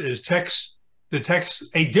does is detects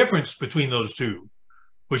a difference between those two,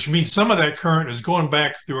 which means some of that current is going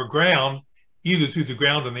back through a ground, either through the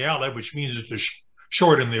ground and the outlet, which means it's a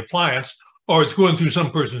short in the appliance, or it's going through some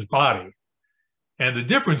person's body. And the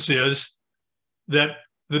difference is that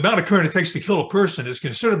the amount of current it takes to kill a person is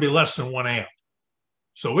considerably less than 1 amp.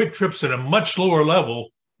 So it trips at a much lower level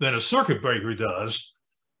than a circuit breaker does,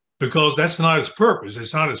 because that's not its purpose.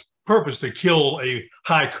 It's not its purpose to kill a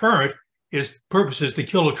high current. Its purpose is to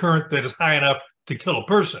kill a current that is high enough to kill a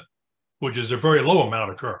person, which is a very low amount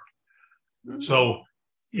of current. Mm-hmm. So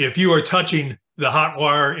if you are touching the hot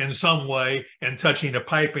wire in some way and touching a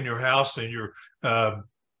pipe in your house, in your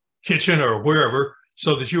kitchen or wherever,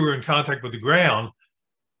 so that you are in contact with the ground,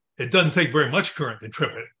 it doesn't take very much current to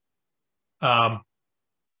trip it. And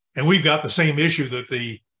we've got the same issue that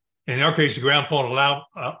in our case, the ground fault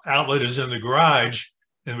outlet is in the garage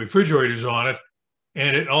and the refrigerator's on it.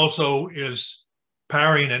 And it also is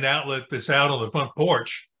powering an outlet that's out on the front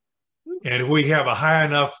porch. And if we have a high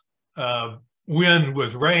enough wind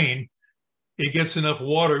with rain, it gets enough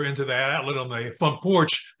water into that outlet on the front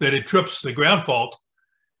porch that it trips the ground fault,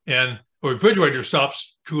 and the refrigerator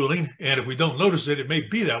stops cooling. And if we don't notice it, it may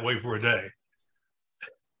be that way for a day.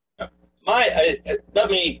 Let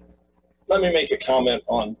me make a comment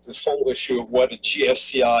on this whole issue of what a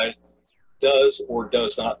GFCI does or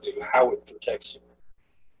does not do, how it protects you.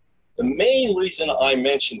 The main reason I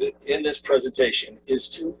mentioned it in this presentation is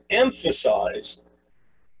to emphasize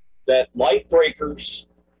that like breakers,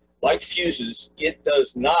 like fuses, it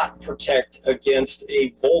does not protect against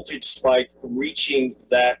a voltage spike reaching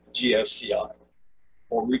that GFCI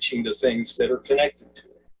or reaching the things that are connected to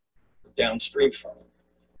it, downstream from it.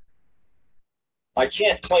 I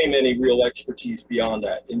can't claim any real expertise beyond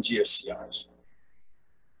that in GFCIs.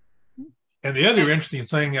 And the other interesting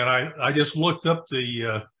thing, and I just looked up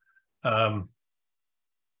the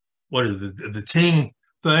what is it, the Ting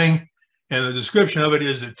thing, and the description of it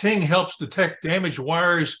is that Ting helps detect damaged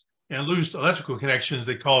wires and loose electrical connections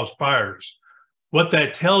that cause fires. What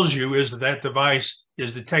that tells you is that that device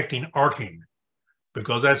is detecting arcing,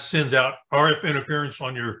 because that sends out RF interference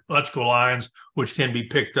on your electrical lines, which can be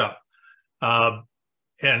picked up.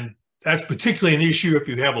 And that's particularly an issue if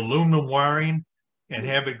you have aluminum wiring and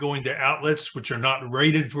have it going to outlets which are not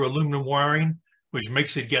rated for aluminum wiring, which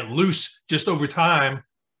makes it get loose just over time,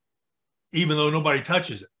 even though nobody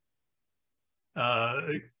touches it.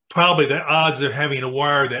 Probably the odds of having a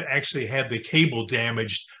wire that actually had the cable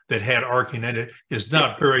damaged that had arcing in it is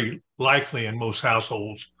not very likely in most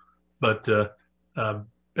households. But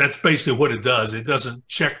that's basically what it does. It doesn't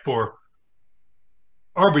check for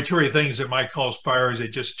arbitrary things that might cause fires. It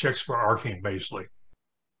just checks for arcing, basically.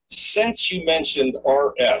 Since you mentioned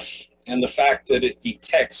RF and the fact that it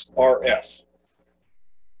detects RF,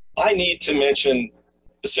 I need to mention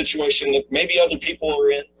a situation that maybe other people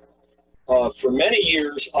are in. For many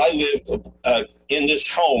years, I lived in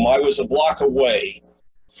this home. I was a block away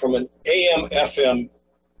from an AM/FM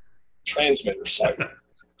transmitter site.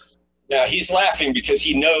 Now, he's laughing because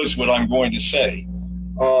he knows what I'm going to say.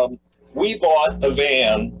 We bought a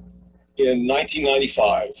van in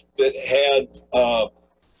 1995 that had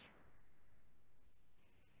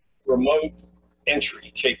remote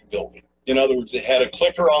entry capability. In other words, it had a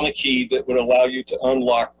clicker on the key that would allow you to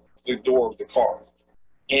unlock the door of the car.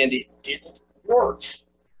 And it didn't work.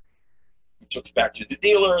 We took it back to the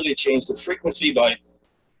dealer. They changed the frequency by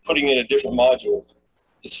putting in a different module.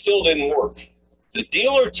 It still didn't work. The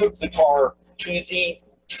dealer took the car to the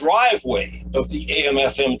driveway of the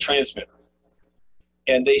AM/FM transmitter,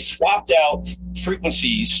 and they swapped out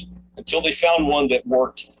frequencies until they found one that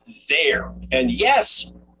worked there. And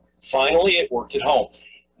yes, finally it worked at home.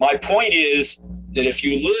 My point is that if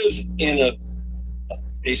you live in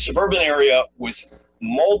a suburban area with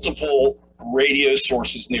multiple radio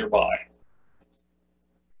sources nearby,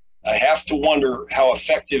 I have to wonder how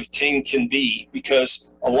effective Ting can be,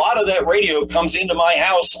 because a lot of that radio comes into my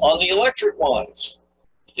house on the electric lines.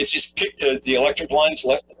 It's just the electric lines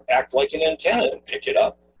act like an antenna and pick it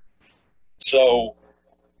up. So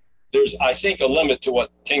there's, I think, a limit to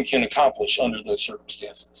what Ting can accomplish under those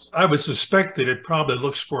circumstances. I would suspect that it probably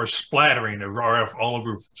looks for a splattering of RF all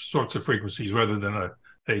over sorts of frequencies rather than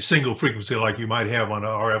a single frequency like you might have on an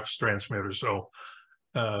RF transmitter. So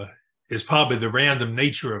it's probably the random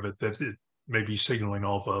nature of it that it may be signaling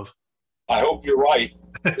off of. I hope you're right.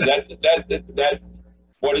 that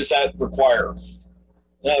what does that require?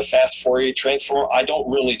 Fast Fourier transform? I don't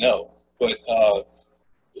really know, but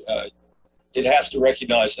it has to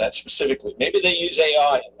recognize that specifically. Maybe they use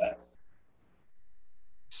AI in that.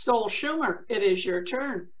 Sol Schumer, it is your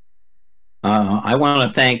turn. I want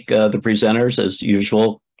to thank the presenters as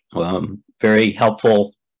usual. Very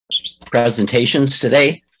helpful presentations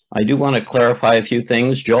today. I do want to clarify a few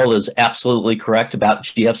things. Joel is absolutely correct about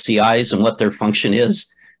GFCIs and what their function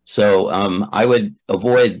is. So I would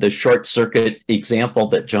avoid the short circuit example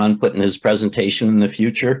that John put in his presentation in the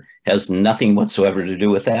future. Has nothing whatsoever to do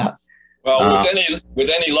with that. Well, with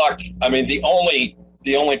any luck, I mean, the only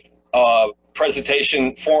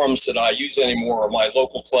presentation forums that I use anymore are my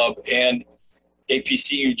local club and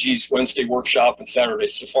APCUG's Wednesday workshop and Saturday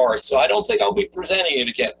safari. So I don't think I'll be presenting it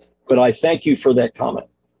again, but I thank you for that comment.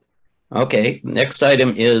 Okay, next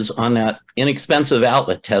item is on that inexpensive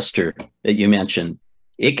outlet tester that you mentioned.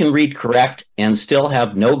 It can read correct and still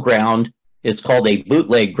have no ground. It's called a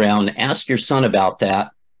bootleg ground. Ask your son about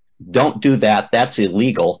that. Don't do that. That's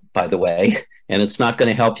illegal, by the way, and it's not going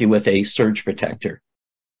to help you with a surge protector.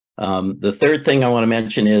 The third thing I want to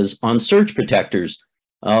mention is on surge protectors.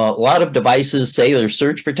 A lot of devices say they're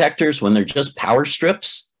surge protectors when they're just power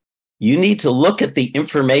strips. You need to look at the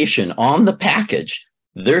information on the package.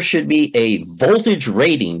 there should be a voltage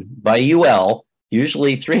rating by UL,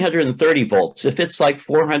 usually 330 volts. If it's like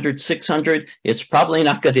 400, 600, it's probably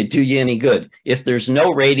not going to do you any good. If there's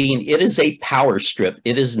no rating, it is a power strip.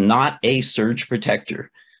 It is not a surge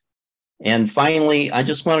protector. And finally, I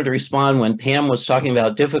just wanted to respond when Pam was talking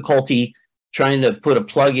about difficulty trying to put a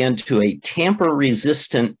plug into a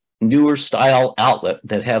tamper-resistant newer style outlet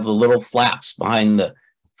that have the little flaps behind the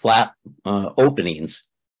flat openings.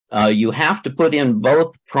 You have to put in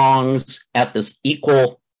both prongs at this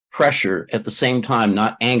equal pressure at the same time,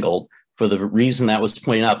 not angled, for the reason that was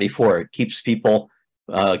pointed out before. It keeps people,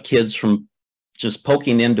 kids from just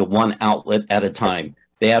poking into one outlet at a time.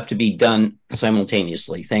 They have to be done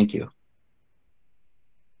simultaneously. Thank you.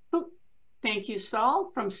 Thank you, Saul.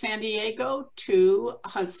 From San Diego to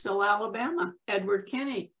Huntsville, Alabama. Edward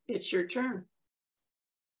Kinney, it's your turn.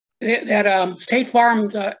 That State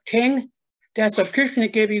Farm Ting, that subscription they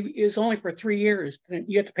give you is only for 3 years. And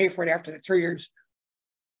you have to pay for it after the 3 years.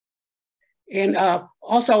 And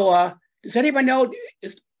also, does anybody know,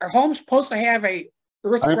 are homes supposed to have a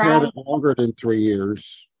earth I've ground? had it longer than 3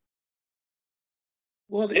 years.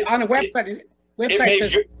 Well, on the website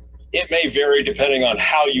says, it may vary depending on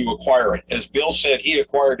how you acquire it. As Bill said, he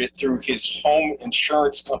acquired it through his home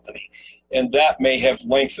insurance company, and that may have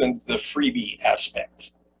lengthened the freebie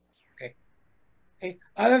aspect. okay.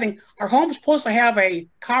 Other thing, are homes supposed to have a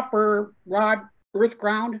copper rod earth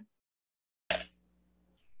ground?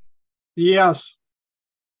 Yes.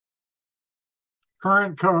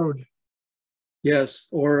 Current code. Yes,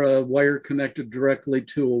 or a wire connected directly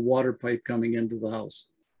to a water pipe coming into the house.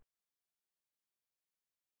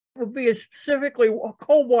 It would be specifically a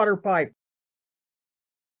cold water pipe.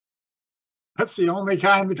 That's the only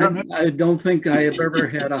kind to come in. I don't think I have ever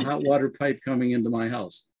had a hot water pipe coming into my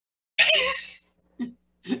house.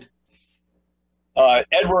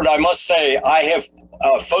 Edward, I must say, I have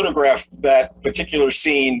photographed that particular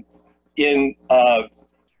scene in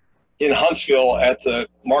Huntsville at the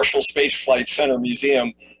Marshall Space Flight Center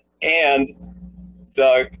Museum, and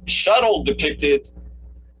the shuttle depicted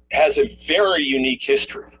has a very unique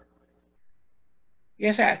history.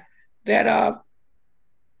 Yes,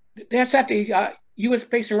 that's at the U.S.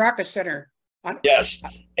 Space and Rocket Center. Yes,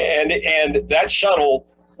 and that shuttle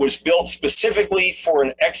was built specifically for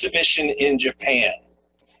an exhibition in Japan.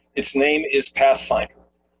 Its name is Pathfinder.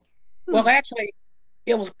 Well, actually,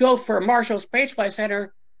 it was built for Marshall Space Flight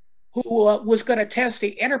Center, who was going to test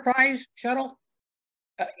the Enterprise shuttle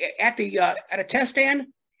at a test stand,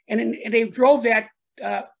 and they drove that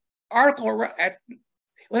article at.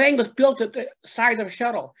 Well, the thing was built at the size of a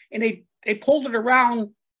shuttle, and they pulled it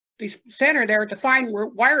around the center there to find where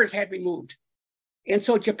wires had been moved. And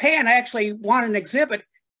so Japan actually wanted an exhibit,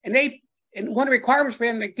 and one of the requirements for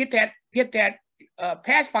them to get that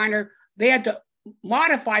Pathfinder, they had to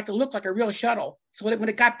modify it to look like a real shuttle. So when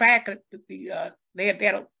it got back, they had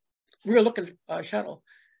a real looking shuttle.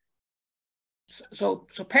 So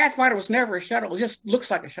Pathfinder was never a shuttle; it just looks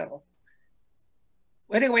like a shuttle.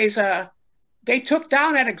 Anyways, they took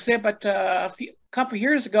down that exhibit a couple of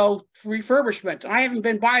years ago for refurbishment. I haven't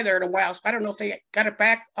been by there in a while, so I don't know if they got it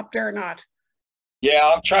back up there or not. Yeah,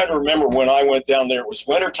 I'm trying to remember when I went down there. It was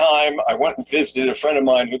wintertime. I went and visited a friend of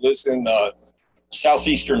mine who lives in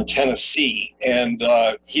southeastern Tennessee, and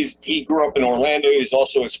he grew up in Orlando. He's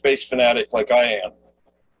also a space fanatic like I am.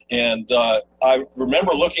 And I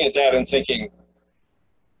remember looking at that and thinking,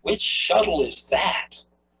 which shuttle is that?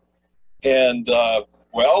 And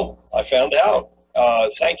well, I found out.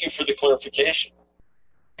 Thank you for the clarification.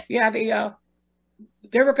 Yeah, they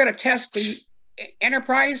were going to test the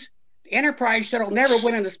Enterprise. The Enterprise shuttle never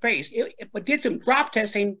went into space. It did some drop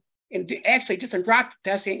testing, and actually did some drop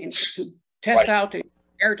testing to test out the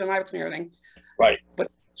aerodynamics and everything. Right.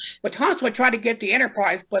 But Huntsville tried to get the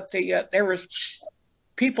Enterprise, but there was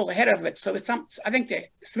people ahead of it. So I think the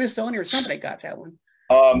Smithsonian or somebody got that one.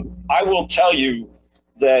 I will tell you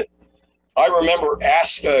that I remember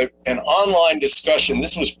asking an online discussion.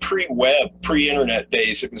 This was pre-web, pre-internet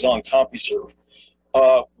days. It was on CompuServe.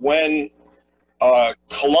 When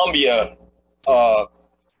Columbia, now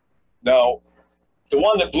the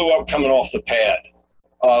one that blew up coming off the pad,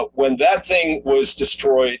 when that thing was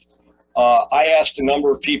destroyed, I asked a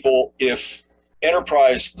number of people if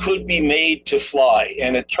Enterprise could be made to fly.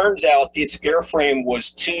 And it turns out its airframe was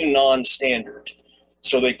too non-standard.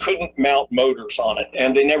 So they couldn't mount motors on it,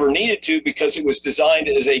 and they never needed to because it was designed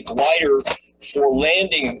as a glider for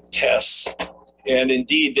landing tests. And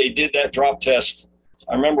indeed, they did that drop test.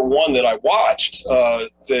 I remember one that I watched.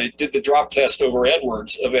 They did the drop test over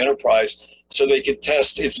Edwards of Enterprise so they could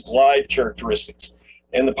test its glide characteristics.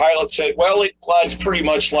 And the pilot said, well, it glides pretty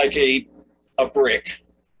much like a a brick.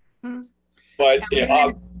 Hmm. But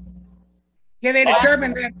yeah, they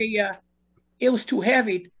determined that it was too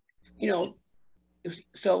heavy,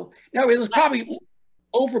 so no, it was probably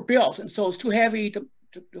overbuilt, and so it's too heavy to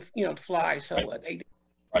fly. So they.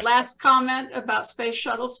 Last comment about space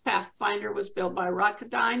shuttles. Pathfinder was built by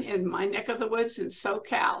Rocketdyne in my neck of the woods in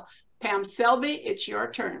SoCal. Pam Selby, it's your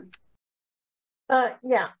turn.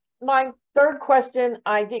 Yeah, my third question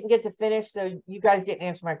I didn't get to finish, so you guys didn't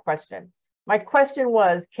answer my question. My question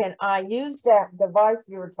was, can I use that device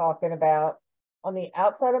you were talking about on the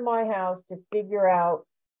outside of my house to figure out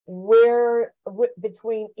where,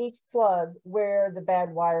 between each plug, where the bad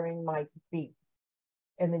wiring might be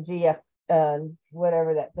in the GF,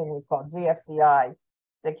 whatever that thing we call GFCI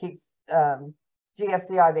that keeps,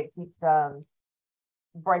 GFCI that keeps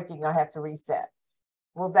breaking, I have to reset.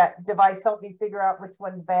 Will that device help me figure out which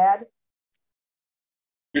one's bad?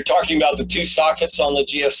 You're talking about the two sockets on the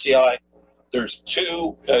GFCI. There's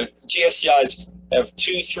two, GFCIs have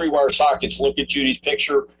two 3-wire sockets. Look at Judy's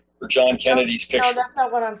picture or John Kennedy's picture. No, that's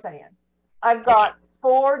not what I'm saying. I've got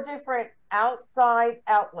 4 different outside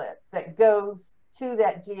outlets that goes to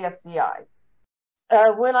that GFCI.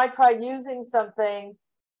 When I try using something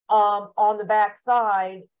on the back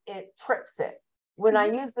side, it trips it. When I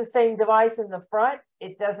use the same device in the front,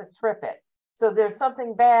 it doesn't trip it. So there's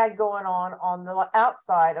something bad going on the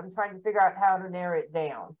outside. I'm trying to figure out how to narrow it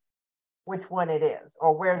down, which one it is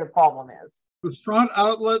or where the problem is. The front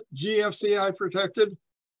outlet GFCI protected?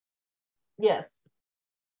 Yes.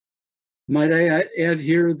 Might I add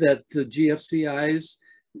here that the GFCIs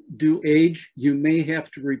do age? You may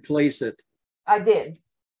have to replace it. I did.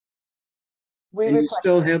 And you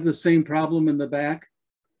still have the same problem in the back?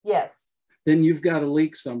 Yes. Then you've got a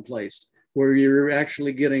leak someplace where you're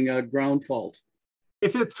actually getting a ground fault.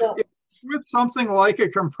 If it's with something like a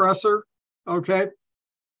compressor, okay,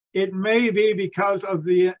 it may be because of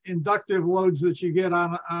the inductive loads that you get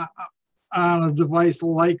on a device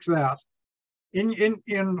like that.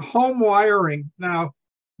 In home wiring, now,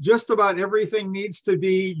 just about everything needs to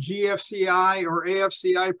be GFCI or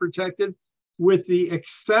AFCI protected, with the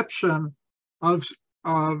exception of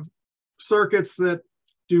circuits that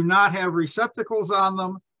do not have receptacles on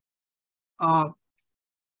them,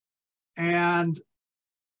 and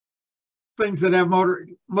things that have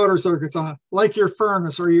motor circuits on it, like your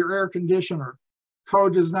furnace or your air conditioner.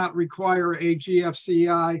 Code does not require a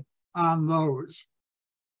GFCI on those.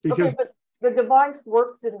 Because okay, but the device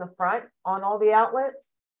works in the front on all the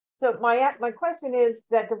outlets. So my question is,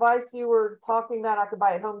 that device you were talking about I could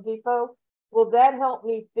buy at Home Depot, will that help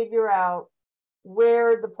me figure out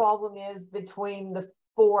where the problem is between the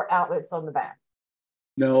 4 outlets on the back?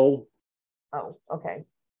 No. Oh, okay.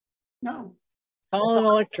 No. Call an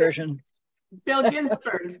electrician. Bill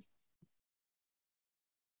Ginsberg.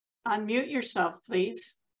 Unmute yourself,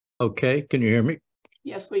 please. Okay, can you hear me?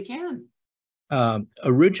 Yes, we can.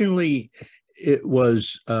 Originally, it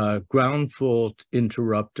was a ground fault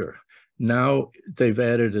interrupter. Now they've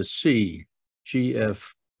added a C, GF.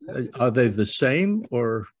 Are they the same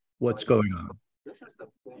or what's going on?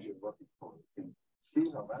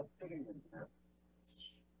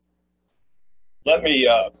 Let me.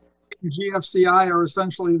 GFCI are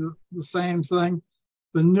essentially the same thing.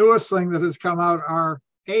 The newest thing that has come out are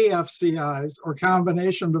AFCIs, or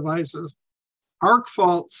combination devices. Arc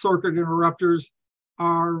fault circuit interrupters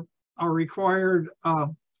are required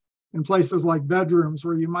in places like bedrooms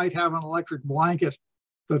where you might have an electric blanket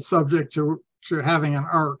that's subject to having an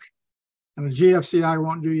arc. And a GFCI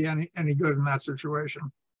won't do you any good in that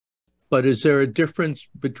situation. But is there a difference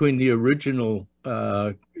between the original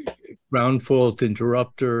ground fault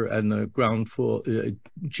interrupter and the ground fault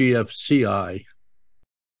GFCI?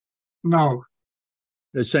 No.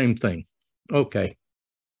 The same thing. Okay.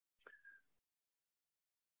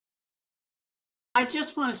 I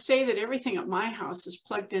just want to say that everything at my house is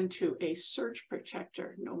plugged into a surge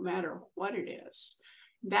protector, no matter what it is.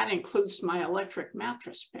 That includes my electric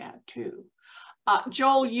mattress pad too.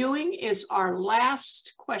 Joel Ewing is our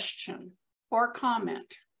last question or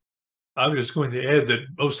comment. I'm just going to add that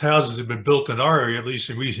most houses have been built in our area, at least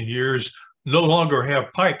in recent years, no longer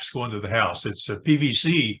have pipes going to the house. It's a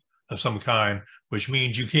PVC of some kind, which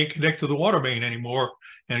means you can't connect to the water main anymore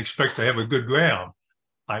and expect to have a good ground.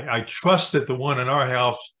 I trust that the one in our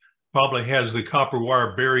house probably has the copper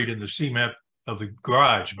wire buried in the cement of the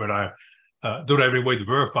garage, but I don't have any way to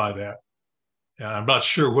verify that. I'm not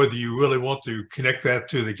sure whether you really want to connect that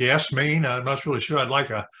to the gas main. I'm not really sure I'd like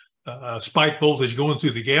a spike voltage going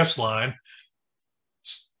through the gas line.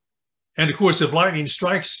 And of course, if lightning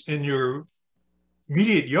strikes in your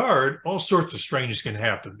immediate yard, all sorts of strange can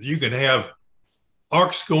happen. You can have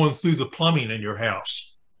arcs going through the plumbing in your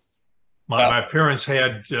house. My parents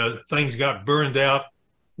had things got burned out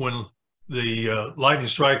when the lightning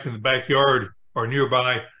strike in the backyard or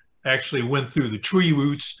nearby actually went through the tree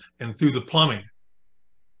roots and through the plumbing.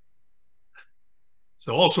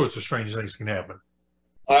 So all sorts of strange things can happen.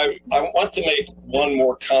 I want to make one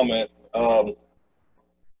more comment.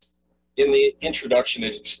 In the introduction,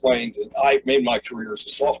 it explained that I made my career as a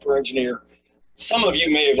software engineer. Some of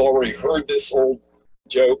you may have already heard this old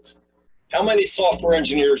joke. How many software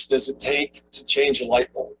engineers does it take to change a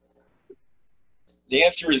light bulb? The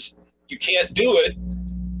answer is you can't do it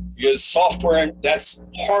because software, that's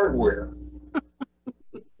hardware.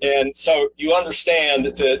 And so you understand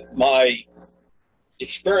that my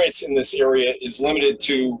experience in this area is limited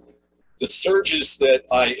to the surges that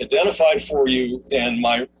I identified for you and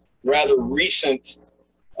my rather recent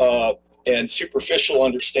and superficial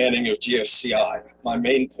understanding of GFCI. My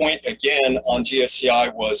main point again on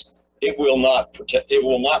GFCI was it will not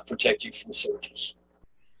protect you from surges.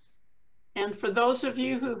 And for those of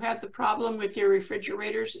you who had the problem with your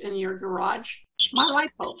refrigerators in your garage, my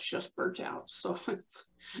light bulbs just burnt out. So,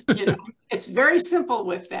 you know, it's very simple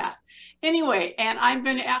with that. Anyway, and I'm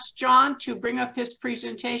going to ask John to bring up his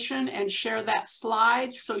presentation and share that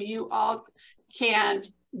slide so you all can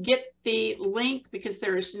get the link, because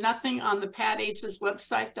there is nothing on the PADACE's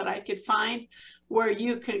website that I could find where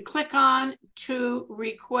you can click on to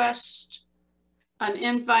request an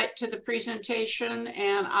invite to the presentation,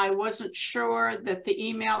 and I wasn't sure that the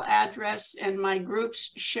email address and my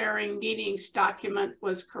group's sharing meetings document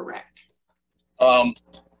was correct.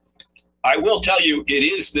 I will tell you, it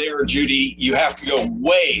is there, Judy. You have to go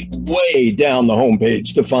way, way down the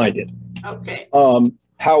homepage to find it. Okay.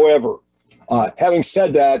 However, having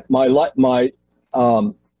said that, my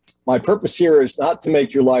purpose here is not to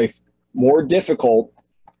make your life more difficult.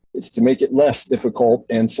 It's to make it less difficult.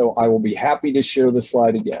 And so I will be happy to share the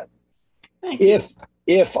slide again.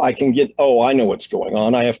 If I can get, oh, I know what's going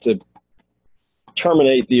on. I have to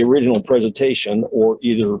terminate the original presentation or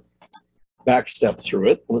either backstep through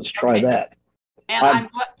it. Let's try that. And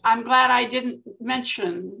I'm glad I didn't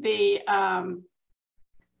mention the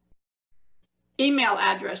email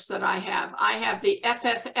address that I have. I have the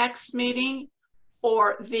FFX meeting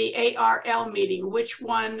or the ARL meeting. Which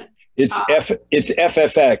one? It's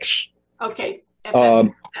FFX. Okay,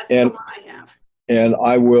 FFX. That's the one I have. And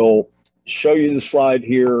I will show you the slide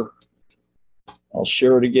here. I'll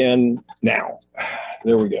share it again now.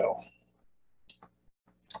 There we go.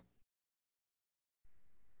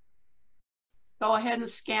 Go ahead and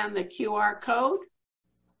scan the QR code.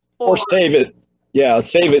 Or save it. Yeah,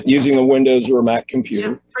 save it using a Windows or a Mac computer.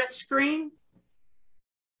 Yeah, print screen.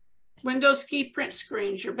 Windows key print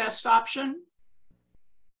screen is your best option.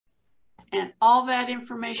 And all that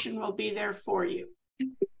information will be there for you.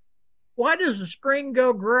 Why does the screen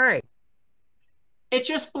go gray? It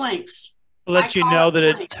just blinks. Let you know that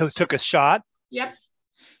it took a shot. Yep.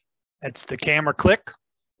 That's the camera click.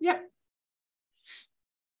 Yep.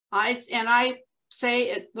 I say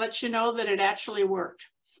it lets you know that it actually worked.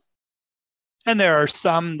 And there are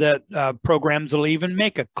some that programs will even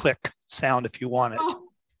make a click sound if you want it. Oh,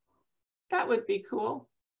 that would be cool.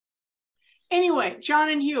 Anyway, John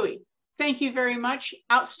and Huey, thank you very much.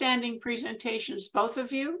 Outstanding presentations, both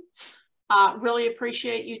of you. Really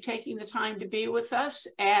appreciate you taking the time to be with us,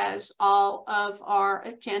 as all of our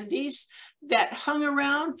attendees that hung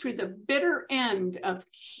around through the bitter end of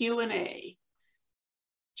Q&A.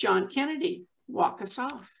 John Kennedy, walk us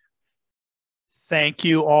off. Thank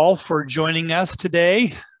you all for joining us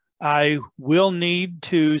today. I will need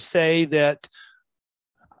to say that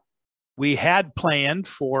we had planned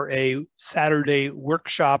for a Saturday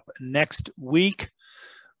workshop next week,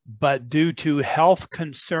 but due to health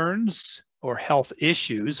concerns or health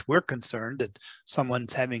issues, we're concerned that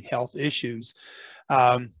someone's having health issues.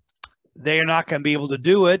 They're not going to be able to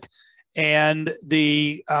do it. And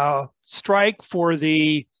the strike for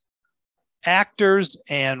the actors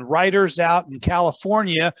and writers out in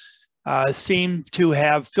California seem to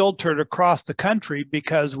have filtered across the country,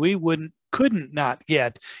 because we couldn't not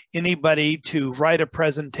get anybody to write a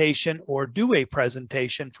presentation or do a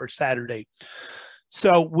presentation for Saturday.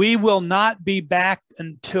 So we will not be back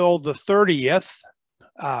until the 30th.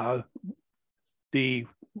 The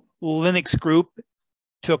Linux group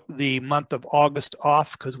took the month of August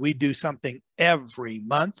off because we do something every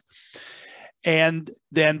month. And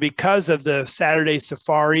then because of the Saturday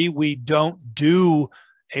Safari, we don't do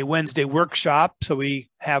a Wednesday workshop, so we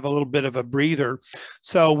have a little bit of a breather.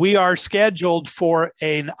 So we are scheduled for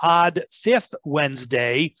an odd 5th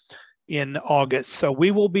Wednesday in August. So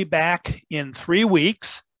we will be back in 3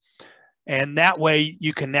 weeks. And that way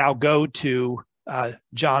you can now go to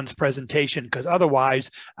John's presentation, because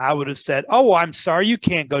otherwise I would have said, oh, I'm sorry, you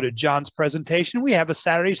can't go to John's presentation. We have a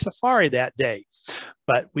Saturday safari that day,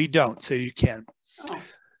 but we don't, so you can. Oh.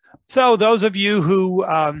 So those of you who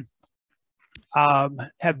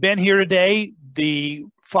have been here today, the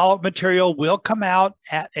follow-up material will come out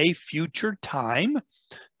at a future time.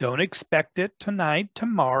 Don't expect it tonight,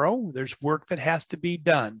 tomorrow. There's work that has to be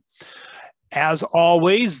done. As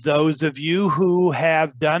always, those of you who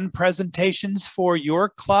have done presentations for your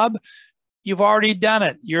club, you've already done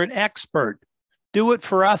it. You're an expert. Do it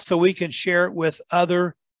for us so we can share it with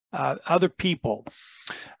other people.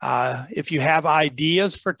 If you have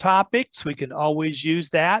ideas for topics, we can always use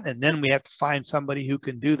that, and then we have to find somebody who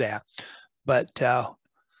can do that. But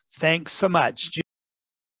thanks so much.